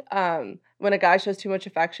thing. When a guy shows too much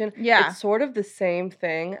affection, Yeah. it's sort of the same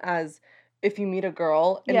thing as if you meet a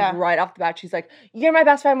girl and Yeah. right off the bat she's like, "You're my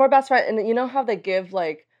best friend, we're best friend," and you know how they give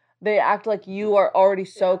like. They act like you are already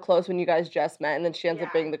so close when you guys just met, and then she ends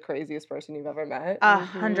up being the craziest person you've ever met.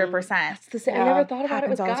 100%. It's the same. Yeah. I never thought about it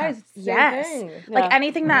Happens with all the time. guys. It's the same Yes. thing. Like Yeah.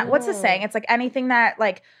 anything that, what's the saying? It's like anything that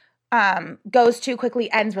like goes too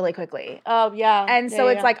quickly, ends really quickly. Oh, yeah. And so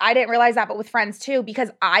Yeah, it's yeah. like, I didn't realize that, but with friends too, because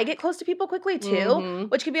I get close to people quickly too, Mhm.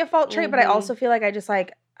 which could be a fault trait, but I also feel like I just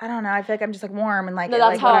like, I don't know, I feel like I'm just like warm and like, No, it,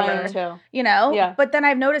 that's like how whatever. I am too. You know? Yeah. But then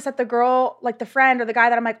I've noticed that the girl, like the friend or the guy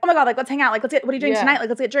that I'm like, oh my God, like let's hang out. Like, what are you doing Yeah. tonight? Like,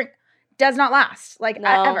 let's get a drink. Does not last. Like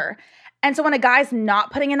No. ever. And so when a guy's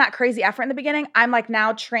not putting in that crazy effort in the beginning, I'm like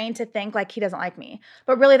now trained to think like he doesn't like me.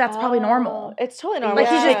 But really that's probably normal. It's totally normal. Like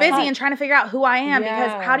he's just Yeah. busy and trying to figure out who I am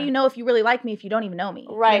because how do Yeah. you know if you really like me if you don't even know me?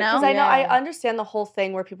 Right, You because know? I know I Yeah. understand the whole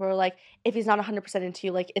thing where people are like, if he's not 100% into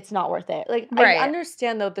you, like it's not worth it. Like Right. I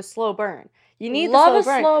understand though the slow burn. You need Love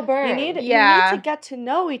the a slow burn. You need Yeah. to get to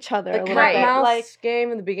know each other. The a little cat bit. mouse Like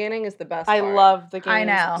game in the beginning is the best I part. love the games. I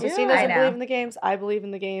know. So Yeah. Christine I doesn't know. believe in the games. I believe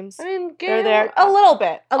in the games. I mean, They're game, there a little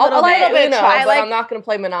bit. A little I like bit. Uno, I but like- I'm not going to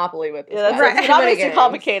play Monopoly with this Yeah, guy. that's Right. Too many Monopoly's too games.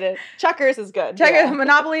 complicated. Checkers is good. Check Yeah. it.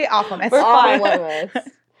 Monopoly off limits. We're Off fine. limits.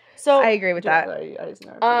 So I agree with that. I just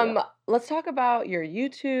know. Let's talk about your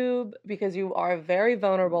YouTube because you are very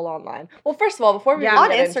vulnerable online. Well, first of all, before we Yeah. even on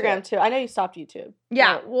get into Instagram it, too. I know you stopped YouTube.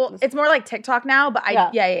 Yeah. So Well, this- it's more like TikTok now, but I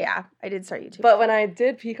Yeah. yeah. I did start YouTube. but when I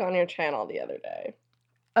did peek on your channel the other day,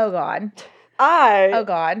 oh God. I Oh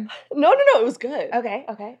God. no, it was good. Okay.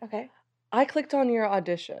 I clicked on your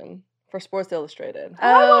audition for Sports Illustrated.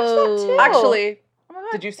 I watched that too. Actually, Oh my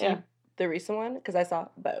God. did you see Yeah. the recent one? Because I saw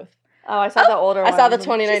both. Oh, I saw the older I one. saw the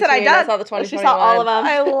 2019. She said I I done. saw the She 2021. saw all of them.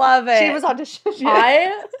 I love it. She was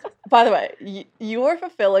auditioning. By the way, you are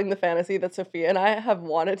fulfilling the fantasy that Sophia and I have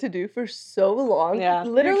wanted to do for so long. Yeah.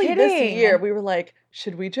 Literally You're this kidding. year, we were like,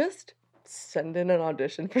 should we just send in an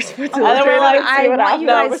audition for Sports And then Illustrated? we're like, and see I what want you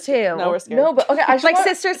happens? guys too. No, we're scared. No, but okay, I just like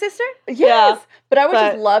want, sister? Yes, Yeah. but I would But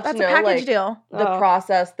just love to That's a know package like deal. the Oh.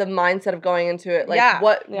 process, the mindset of going into it. Like Yeah.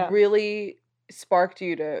 what Yeah. really sparked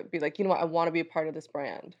you to be like, you know what, I want to be a part of this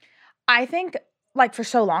brand. I think like for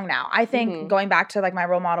so long now. I think Mhm. going back to like my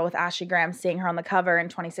role model with Ashley Graham, seeing her on the cover in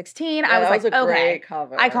 2016, Yeah, I was that like, was a okay, great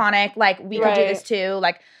cover. iconic. Like we could do Right. this too.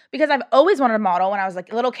 Like because I've always wanted to model. When I was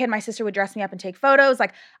like a little kid, my sister would dress me up and take photos.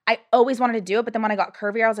 Like I always wanted to do it, but then when I got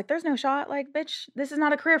curvier, I was like, "There's no shot. Like, bitch, this is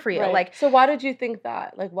not a career for you." Right. Like So why did you think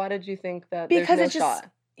that? Like, why did you think that? because there's no it's just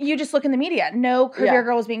shot? you just look in the media. No curvier Yeah.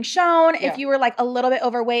 girl was being shown. Yeah. If you were like a little bit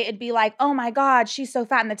overweight, it'd be like, "Oh my God, she's so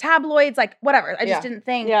fat in the tabloids." Like whatever. I just Yeah. didn't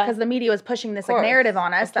think Yeah. because the media was pushing this Of like course. narrative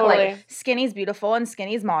on us that Totally. like skinny's beautiful and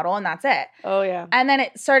skinny's model and that's it. Oh yeah. And then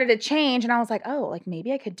it started to change, and I was like, oh, like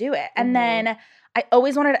maybe I could do it. And Mhm. then I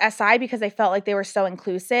always wanted SI because I felt like they were so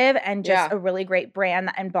inclusive and just Yeah. a really great brand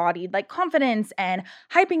that embodied like confidence and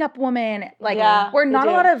hyping up women. Like, Yeah, where they not a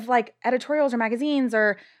do. lot of like editorials or magazines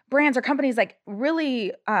or brands or companies like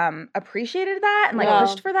really appreciated that and like Yeah.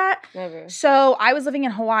 pushed for that. Never. So I was living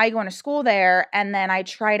in Hawaii going to school there, and then I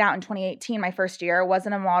tried out in 2018, my first year.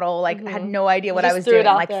 Wasn't a model, like had Mhm. no idea what I Just was threw it doing.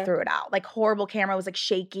 out Like there. threw it out. Like horrible camera was like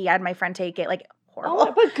shaky. I had my friend take it. Like horrible.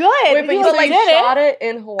 Oh, but good. Wait, but you like, like did shot it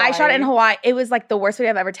in Hawaii. I shot it in Hawaii. It was like the worst video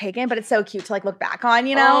I've ever taken, but it's so cute to like look back on,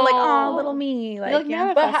 you know? Like, oh, Oh. little me. Like, like,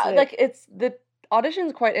 yeah. But how, Manifested. like it's the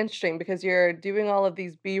audition's quite interesting because you're doing all of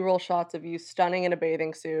these B-roll shots of you stunning in a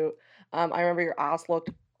bathing suit. I remember your ass looked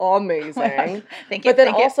amazing. Thank you. But then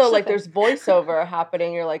thank you. also like there's voiceover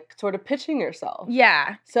happening. You're like sort of pitching yourself.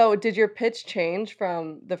 Yeah. So did your pitch change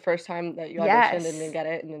from the first time that you auditioned Yes. and didn't get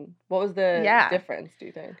it? And then what was the Yeah. difference, do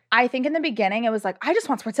you think? I think in the beginning it was like, I just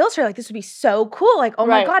want Sports Illustrated. Like, this would be so cool. Like, oh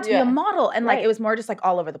my Right, God, to yeah. be a model. And like, Right. it was more just like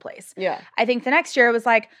all over the place. Yeah. I think the next year it was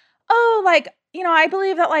like, oh, like, you know, I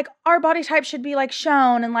believe that like our body type should be like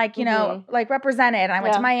shown and like, you know, like represented. And I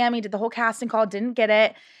went to Yeah. Miami, did the whole casting call, didn't get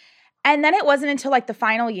it. And then it wasn't until like the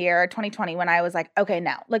final year, 2020, when I was like, okay,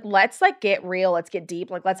 now, like, let's like get real, let's get deep,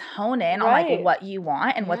 like, let's hone in on like Right. what you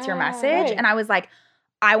want and what's your Yeah, message. right. And I was like,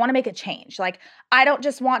 I want to make a change. Like, I don't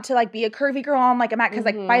just want to like be a curvy girl on like a mat because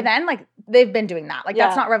like by Mhm. then, like they've been doing that. Like,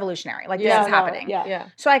 that's Yeah. not revolutionary. Like, Yeah, this is no, happening. yeah. Yeah.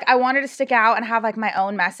 So like I wanted to stick out and have like my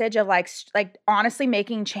own message of like like honestly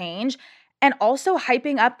making change and also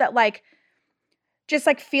hyping up that like just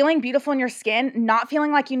like feeling beautiful in your skin, not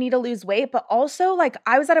feeling like you need to lose weight, but also like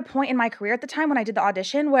I was at a point in my career at the time when I did the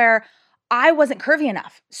audition where I wasn't curvy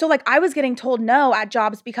enough. So like I was getting told no at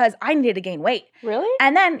jobs because I needed to gain weight. Really?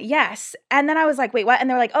 And then yes, and then I was like, wait, what? And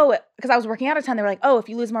they were like, oh, because I was working out a ton. They were like, oh, if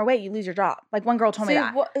you lose more weight, you lose your job. Like one girl told me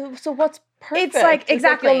that. So what's perfect? like,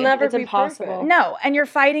 exactly. you'll never It's be impossible. perfect. No, and you're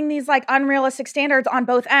fighting these like unrealistic standards on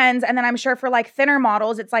both ends. And then I'm sure for like thinner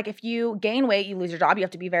models, it's like if you gain weight, you lose your job. You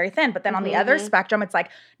have to be very thin. But then on the other Mhm. spectrum, it's like,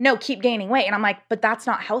 no, keep gaining weight. And I'm like, but that's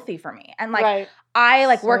not healthy for me. And like, right. I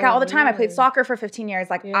like work So out all the time. I played weird. soccer for 15 years.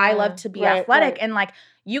 Like I Yeah. love to be Right, athletic. right. And like,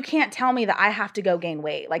 you can't tell me that I have to go gain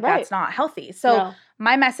weight. Like Right. that's not healthy. So No.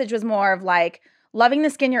 my message was more of like, loving the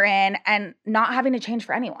skin you're in and not having to change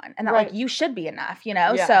for anyone. And that like Right. you should be enough, you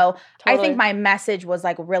know? Yeah, So I totally. think my message was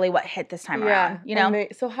like really what hit this time around, you know?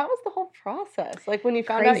 So how was the whole process? Like when you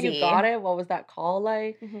found out you Crazy. got it, what was that call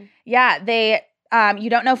like? Mhm. Yeah, they you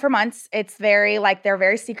don't know for months. It's very like they're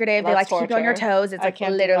very secretive. They like That's to keep you on your torture. toes. It's I like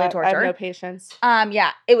can't do literally that. I have torture. no patience.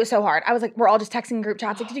 Yeah, it was so hard. I was like, we're all just texting group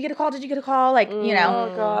chats. Like, did you get a call? Did you get a call? Like, you know.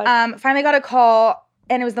 Oh God. Finally got a call,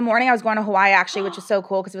 and it was the morning I was going to Hawaii actually, which was so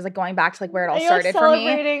cool because it was like going back to like where it all And you're started for me.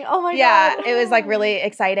 celebrating. Oh my Yeah, God. it was like really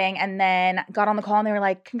exciting. And then got on the call and they were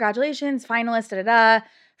like, congratulations, finalist, da da da.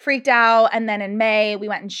 Freaked out. And then in May, we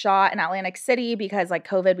went and shot in Atlantic City because like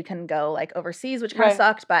COVID, we couldn't go like overseas, which kind of Right.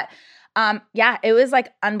 sucked. But yeah, it was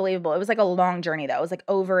like unbelievable. It was like a long journey though. It was like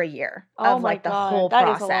over a year Oh of my like the God, whole that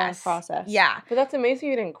is process. a long process. Yeah. But that's amazing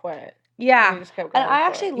you didn't quit. Yeah. You just kept And going I for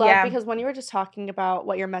actually it. love Yeah. because when you were just talking about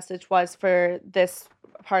what your message was for this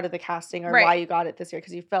part of the casting or Right. why you got it this year,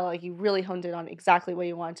 because you felt like you really honed in on exactly what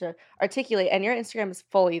you wanted to articulate, and your Instagram is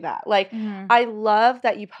fully that. Like, Mhm. I love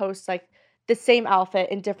that you post like the same outfit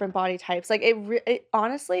in different body types. Like, it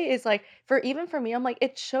honestly is like even for me, I'm like,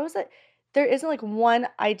 it shows that there isn't like one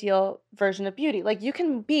ideal version of beauty. Like, you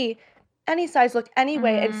can be any size, look any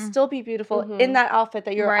way, and Mhm. still be beautiful in Mhm. that outfit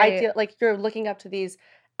that you're Right. ideal. Like, you're looking up to these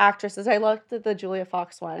actresses. I loved the Julia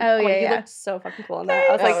Fox one. Oh, my- yeah, he yeah. looked so fucking cool in that.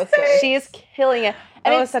 I was That like, was nice. she is killing it.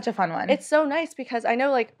 That And was it's such a fun one. it's so nice because I know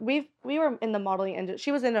like we were in the modeling industry.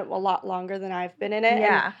 She was in it a lot longer than I've been in it.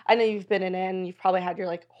 Yeah. And I know you've been in it and you've probably had your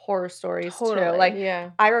like horror stories too. Totally. Like Yeah.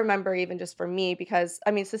 I remember even just for me because I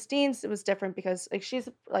mean Sistine's it was different because like she's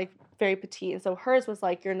like very petite and so hers was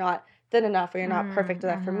like you're not thin enough or you're not perfect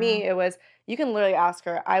enough. For me it was you can literally ask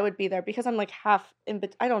her. I would be there because I'm like half in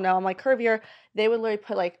I don't know, I'm like curvier. They would literally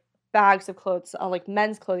put like bags of clothes like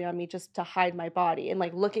men's clothing on me just to hide my body and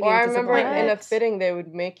like looking Or at I remember in a disappointment. fitting they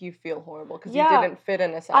would make you feel horrible because Yeah. you didn't fit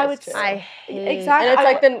in a size I would two. I hate Exactly. And it's I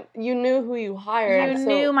like w- then you knew who you hired. You so-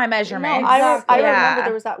 knew my No, measurements. I Exactly. remember Yeah.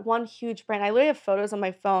 there was that one huge brand. I literally have photos on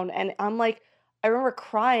my phone, and I'm like, I remember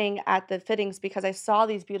crying at the fittings because I saw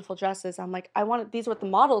these beautiful dresses. I'm like, these are what the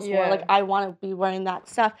models wore. Yeah. Like, I want to be wearing that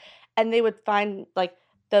stuff. And they would find like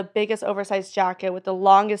the biggest oversized jacket with the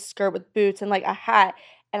longest skirt with boots and like a hat.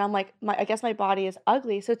 And I'm like, I guess my body is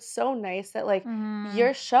ugly. So it's so nice that like Mhm.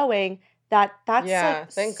 you're showing that that's Yeah,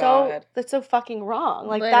 like thank so God. that's so fucking wrong.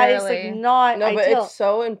 Like that is Literally. like not No, but ideal. it's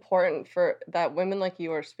so important for that women like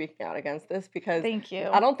you are speaking out against this because Thank you.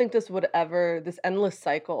 I don't think this endless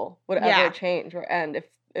cycle would Yeah. ever change or end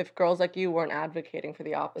if girls like you weren't advocating for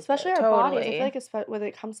the opposite. Especially our bodies. I Totally. feel like when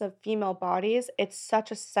it comes to female bodies, it's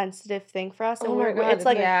such a sensitive thing for us. And Oh my God, it's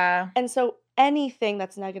like, yeah. and so anything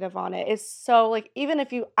that's negative on it is so like, even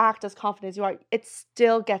if you act as confident as you are, it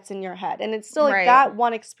still gets in your head. And it's still like Right. that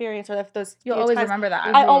one experience or if those You'll few always times- remember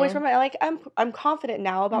that. I always Mhm. remember, like, I'm confident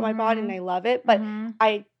now about my body and Mhm. I love it. But Mhm.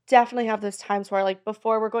 I definitely have those times where like,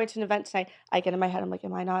 before we're going to an event tonight, I get in my head, I'm like,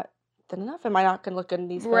 am I not thin enough? Am I not going to look good in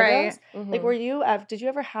these photos? Right. Like, did you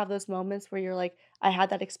ever have those moments where you're like, I had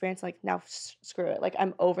that experience, like, now screw it. Like,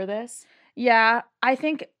 I'm over this. Yeah, I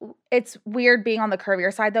think it's weird being on the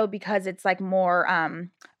curvier side though because it's like more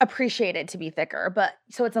appreciated to be thicker, but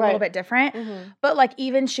so it's a little Right. bit different. Mhm. But like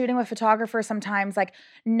even shooting with photographers sometimes like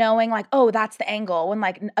knowing like oh that's the angle when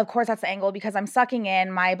like of course that's the angle because I'm sucking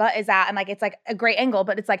in my butt is at and like it's like a great angle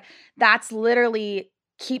but it's like that's literally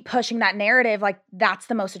keep pushing that narrative like that's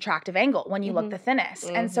the most attractive angle when you look Mhm. the thinnest.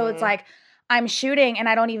 And so it's Mhm. like I'm shooting and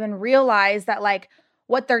I don't even realize that like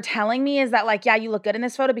what they're telling me is that like yeah you look good in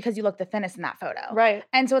this photo because you look the thinnest in that photo. Right.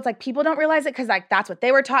 And so it's like people don't realize it because like that's what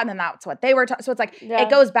they were taught and then that's what they were taught. So it's like Yeah. it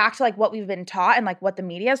goes back to like what we've been taught and like what the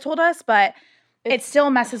media has told us, but it It's- still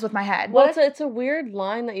messes with my head. Well, it's a weird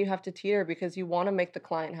line that you have to teeter because you want to make the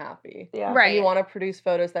client happy. Yeah. Right. And you want to produce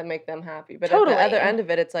photos that make them happy. But at Totally. the other end of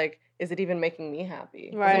it, it's like, is it even making me happy?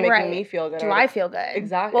 Is Right. it making Right. me feel good? Do Or I feel good?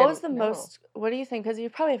 Exactly. What was the No. most, what do you think? Because you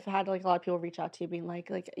probably have had, like, a lot of people reach out to you being like,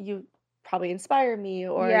 you probably inspire me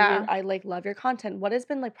or Yeah. I, like, love your content. What has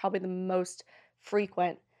been, like, probably the most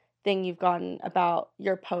frequent thing you've gotten about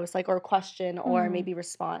your post, like, or question or Mhm. maybe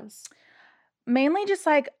response? Mainly just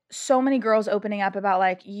like so many girls opening up about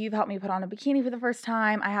like you've helped me put on a bikini for the first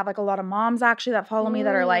time. I have like a lot of moms actually that follow me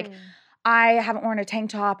that are like I haven't worn a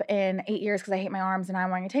tank top in 8 years because I hate my arms and I'm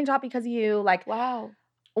wearing a tank top because of you. Like Wow.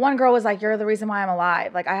 one girl was like, you're the reason why I'm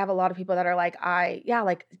alive. Like I have a lot of people that are like,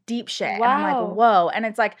 like deep shit. And I'm Wow. like, whoa. And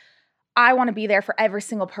it's like, I want to be there for every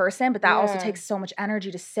single person, but that also Yeah. takes so much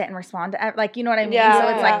energy to sit and respond to like, you know what I mean? Yeah. So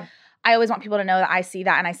it's Yeah. like, I always want people to know that I see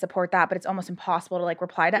that and I support that, but it's almost impossible to like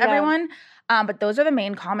reply to Yeah. everyone. But those are the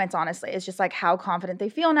main comments, honestly. It's just like how confident they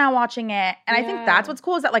feel now watching it. And I think that's Yeah. what's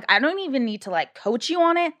cool is that like I don't even need to like coach you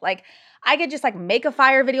on it. Like I could just like make a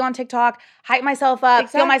fire video on TikTok, hype myself up,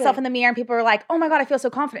 feel myself Exactly. in the mirror, and people are like, oh my God, I feel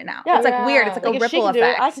so confident now. Yeah. It's like weird. It's like Like a if she ripple can do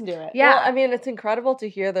effect. it, I can do it. Yeah. Well, I mean, it's incredible to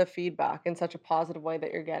hear the feedback in such a positive way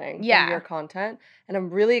that you're getting Yeah. from your content. And I'm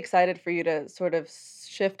really excited for you to sort of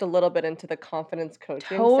shift a little bit into the confidence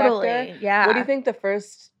coaching Totally. sector. Yeah. What do you think the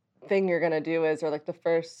first thing you're going to do is, or like the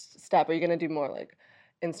first step? Are you going to do more like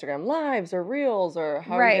Instagram lives or reels, or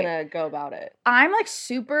how are Right. you going to go about it? I'm like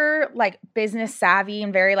super like business savvy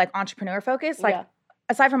and very like entrepreneur focused. Like Yeah.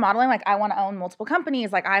 aside from modeling, like I want to own multiple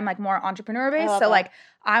companies. Like I'm like more entrepreneur based. love So that. like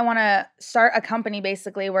I want to start a company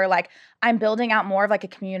basically where like I'm building out more of like a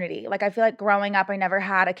community. Like I feel like growing up, I never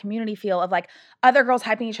had a community feel of like other girls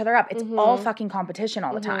hyping each other up. It's all Mhm. fucking competition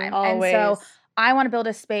all the Mhm. time. Always. And so I want to build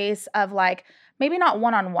a space of like maybe not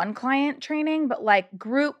one-on-one client training, but like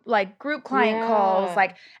group client calls, Yeah.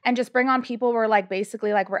 like, and just bring on people where like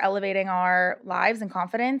basically like we're elevating our lives and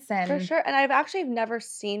confidence and For sure. And I've actually never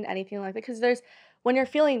seen anything like that because there's when you're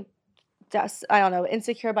feeling I don't know,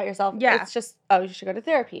 insecure about yourself, Yeah. it's just, oh, you should go to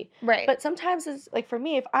therapy. right. But sometimes it's like for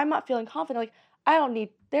me, if I'm not feeling confident, like I don't need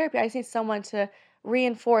therapy. I just need someone to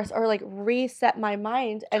reinforce or like reset my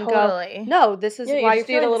mind and Totally. go, no, this is Yeah, you why you're just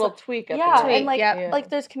need a feeling little this way." tweak at Yeah, the Tweak, and like yep. like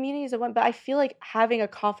there's communities that went, but I feel like having a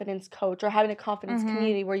confidence coach or having a confidence Mhm.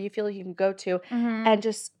 community where you feel like you can go to Mhm. and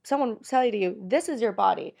just someone say to you, this is your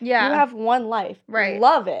body. Yeah. You have one life. Right.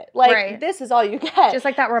 Love it. Like Right. this is all you get. just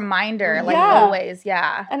like that reminder, like Yeah. always.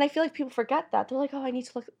 Yeah. and I feel like people forget that. They're like, oh, I need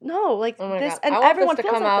to look. No, like Oh my this, God. and I want everyone this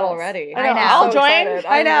to feels come like out this. already. I know. I know. I'll I'm so join. excited.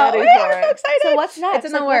 I I'm know. ready Woo, for I'm so it. excited. So what's next?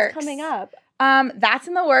 in the Like, works. What's coming up? That's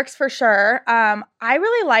in the works for sure. I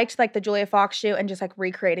really liked like the Julia Fox shoot and just like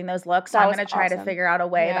recreating those looks. So That I'm was gonna try to awesome. figure out a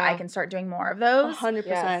way that I Yeah. can start doing more of those.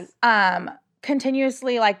 100%.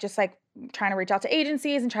 Continuously like just like trying to reach out to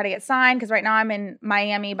agencies and try to get signed because right now I'm in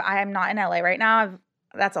Miami, but I am not in LA right now.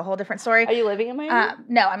 That's a whole different story. Are you living in Miami?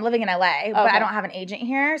 No, I'm living in LA, but Okay. I don't have an agent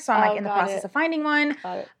here, so I'm Oh, like in the got process it. of finding one.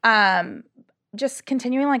 Got it. Just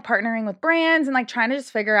continuing like partnering with brands and like trying to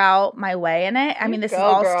just figure out my way in it. I mean, this is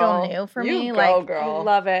all still new for me. You Like, go, I girl.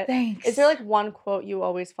 love it. thanks. Is there like one quote you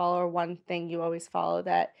always follow or one thing you always follow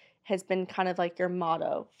that has been kind of like your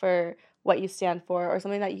motto for what you stand for or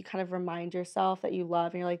something that you kind of remind yourself that you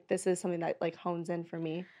love and you're like, this is something that like hones in for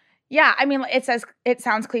me? Yeah, I mean, it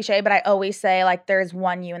sounds cliche, but I always say like there's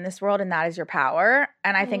one you in this world and that is your power.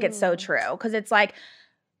 And I think it's so true because it's like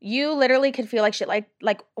you literally could feel like shit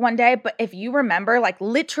like one day, but if you remember, like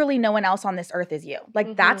literally no one else on this earth is you.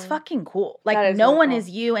 Like that's Mhm. fucking cool. That Like is no really one cool. is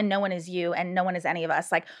you and no one is you and no one is any of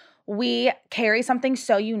us. Like we carry something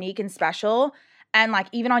so unique and special. And like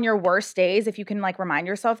even on your worst days, if you can like remind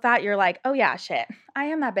yourself that, you're like, oh yeah, shit, I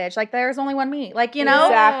am that bitch. Like there's only one me. Like, you know?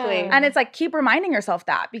 Exactly. And it's like keep reminding yourself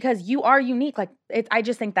that because you are unique. Like I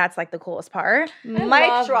just think that's like the coolest part. I Mic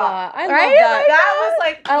love drop. that. I Right? love that. That was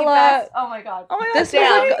like I the love- best. Oh my God. Oh my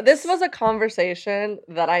God. This was a conversation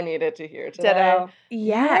that I needed to hear today. Ditto.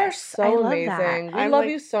 Yes, You are I so love amazing. that. We I'm love like-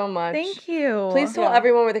 you so much. Thank you. Please tell Yeah.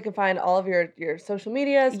 everyone where they can find all of your social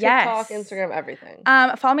medias, TikTok, Yes. Instagram, everything.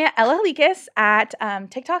 Follow me at Ella Leakis at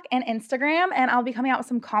TikTok and Instagram, and I'll be coming out with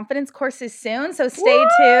some confidence courses soon. So stay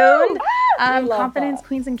tuned. love Confidence that.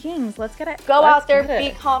 Queens and Kings. Let's get it. Go Let's out there, get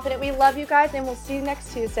it. be confident. We love you guys, and we'll see you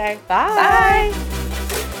next Tuesday. Bye. Bye.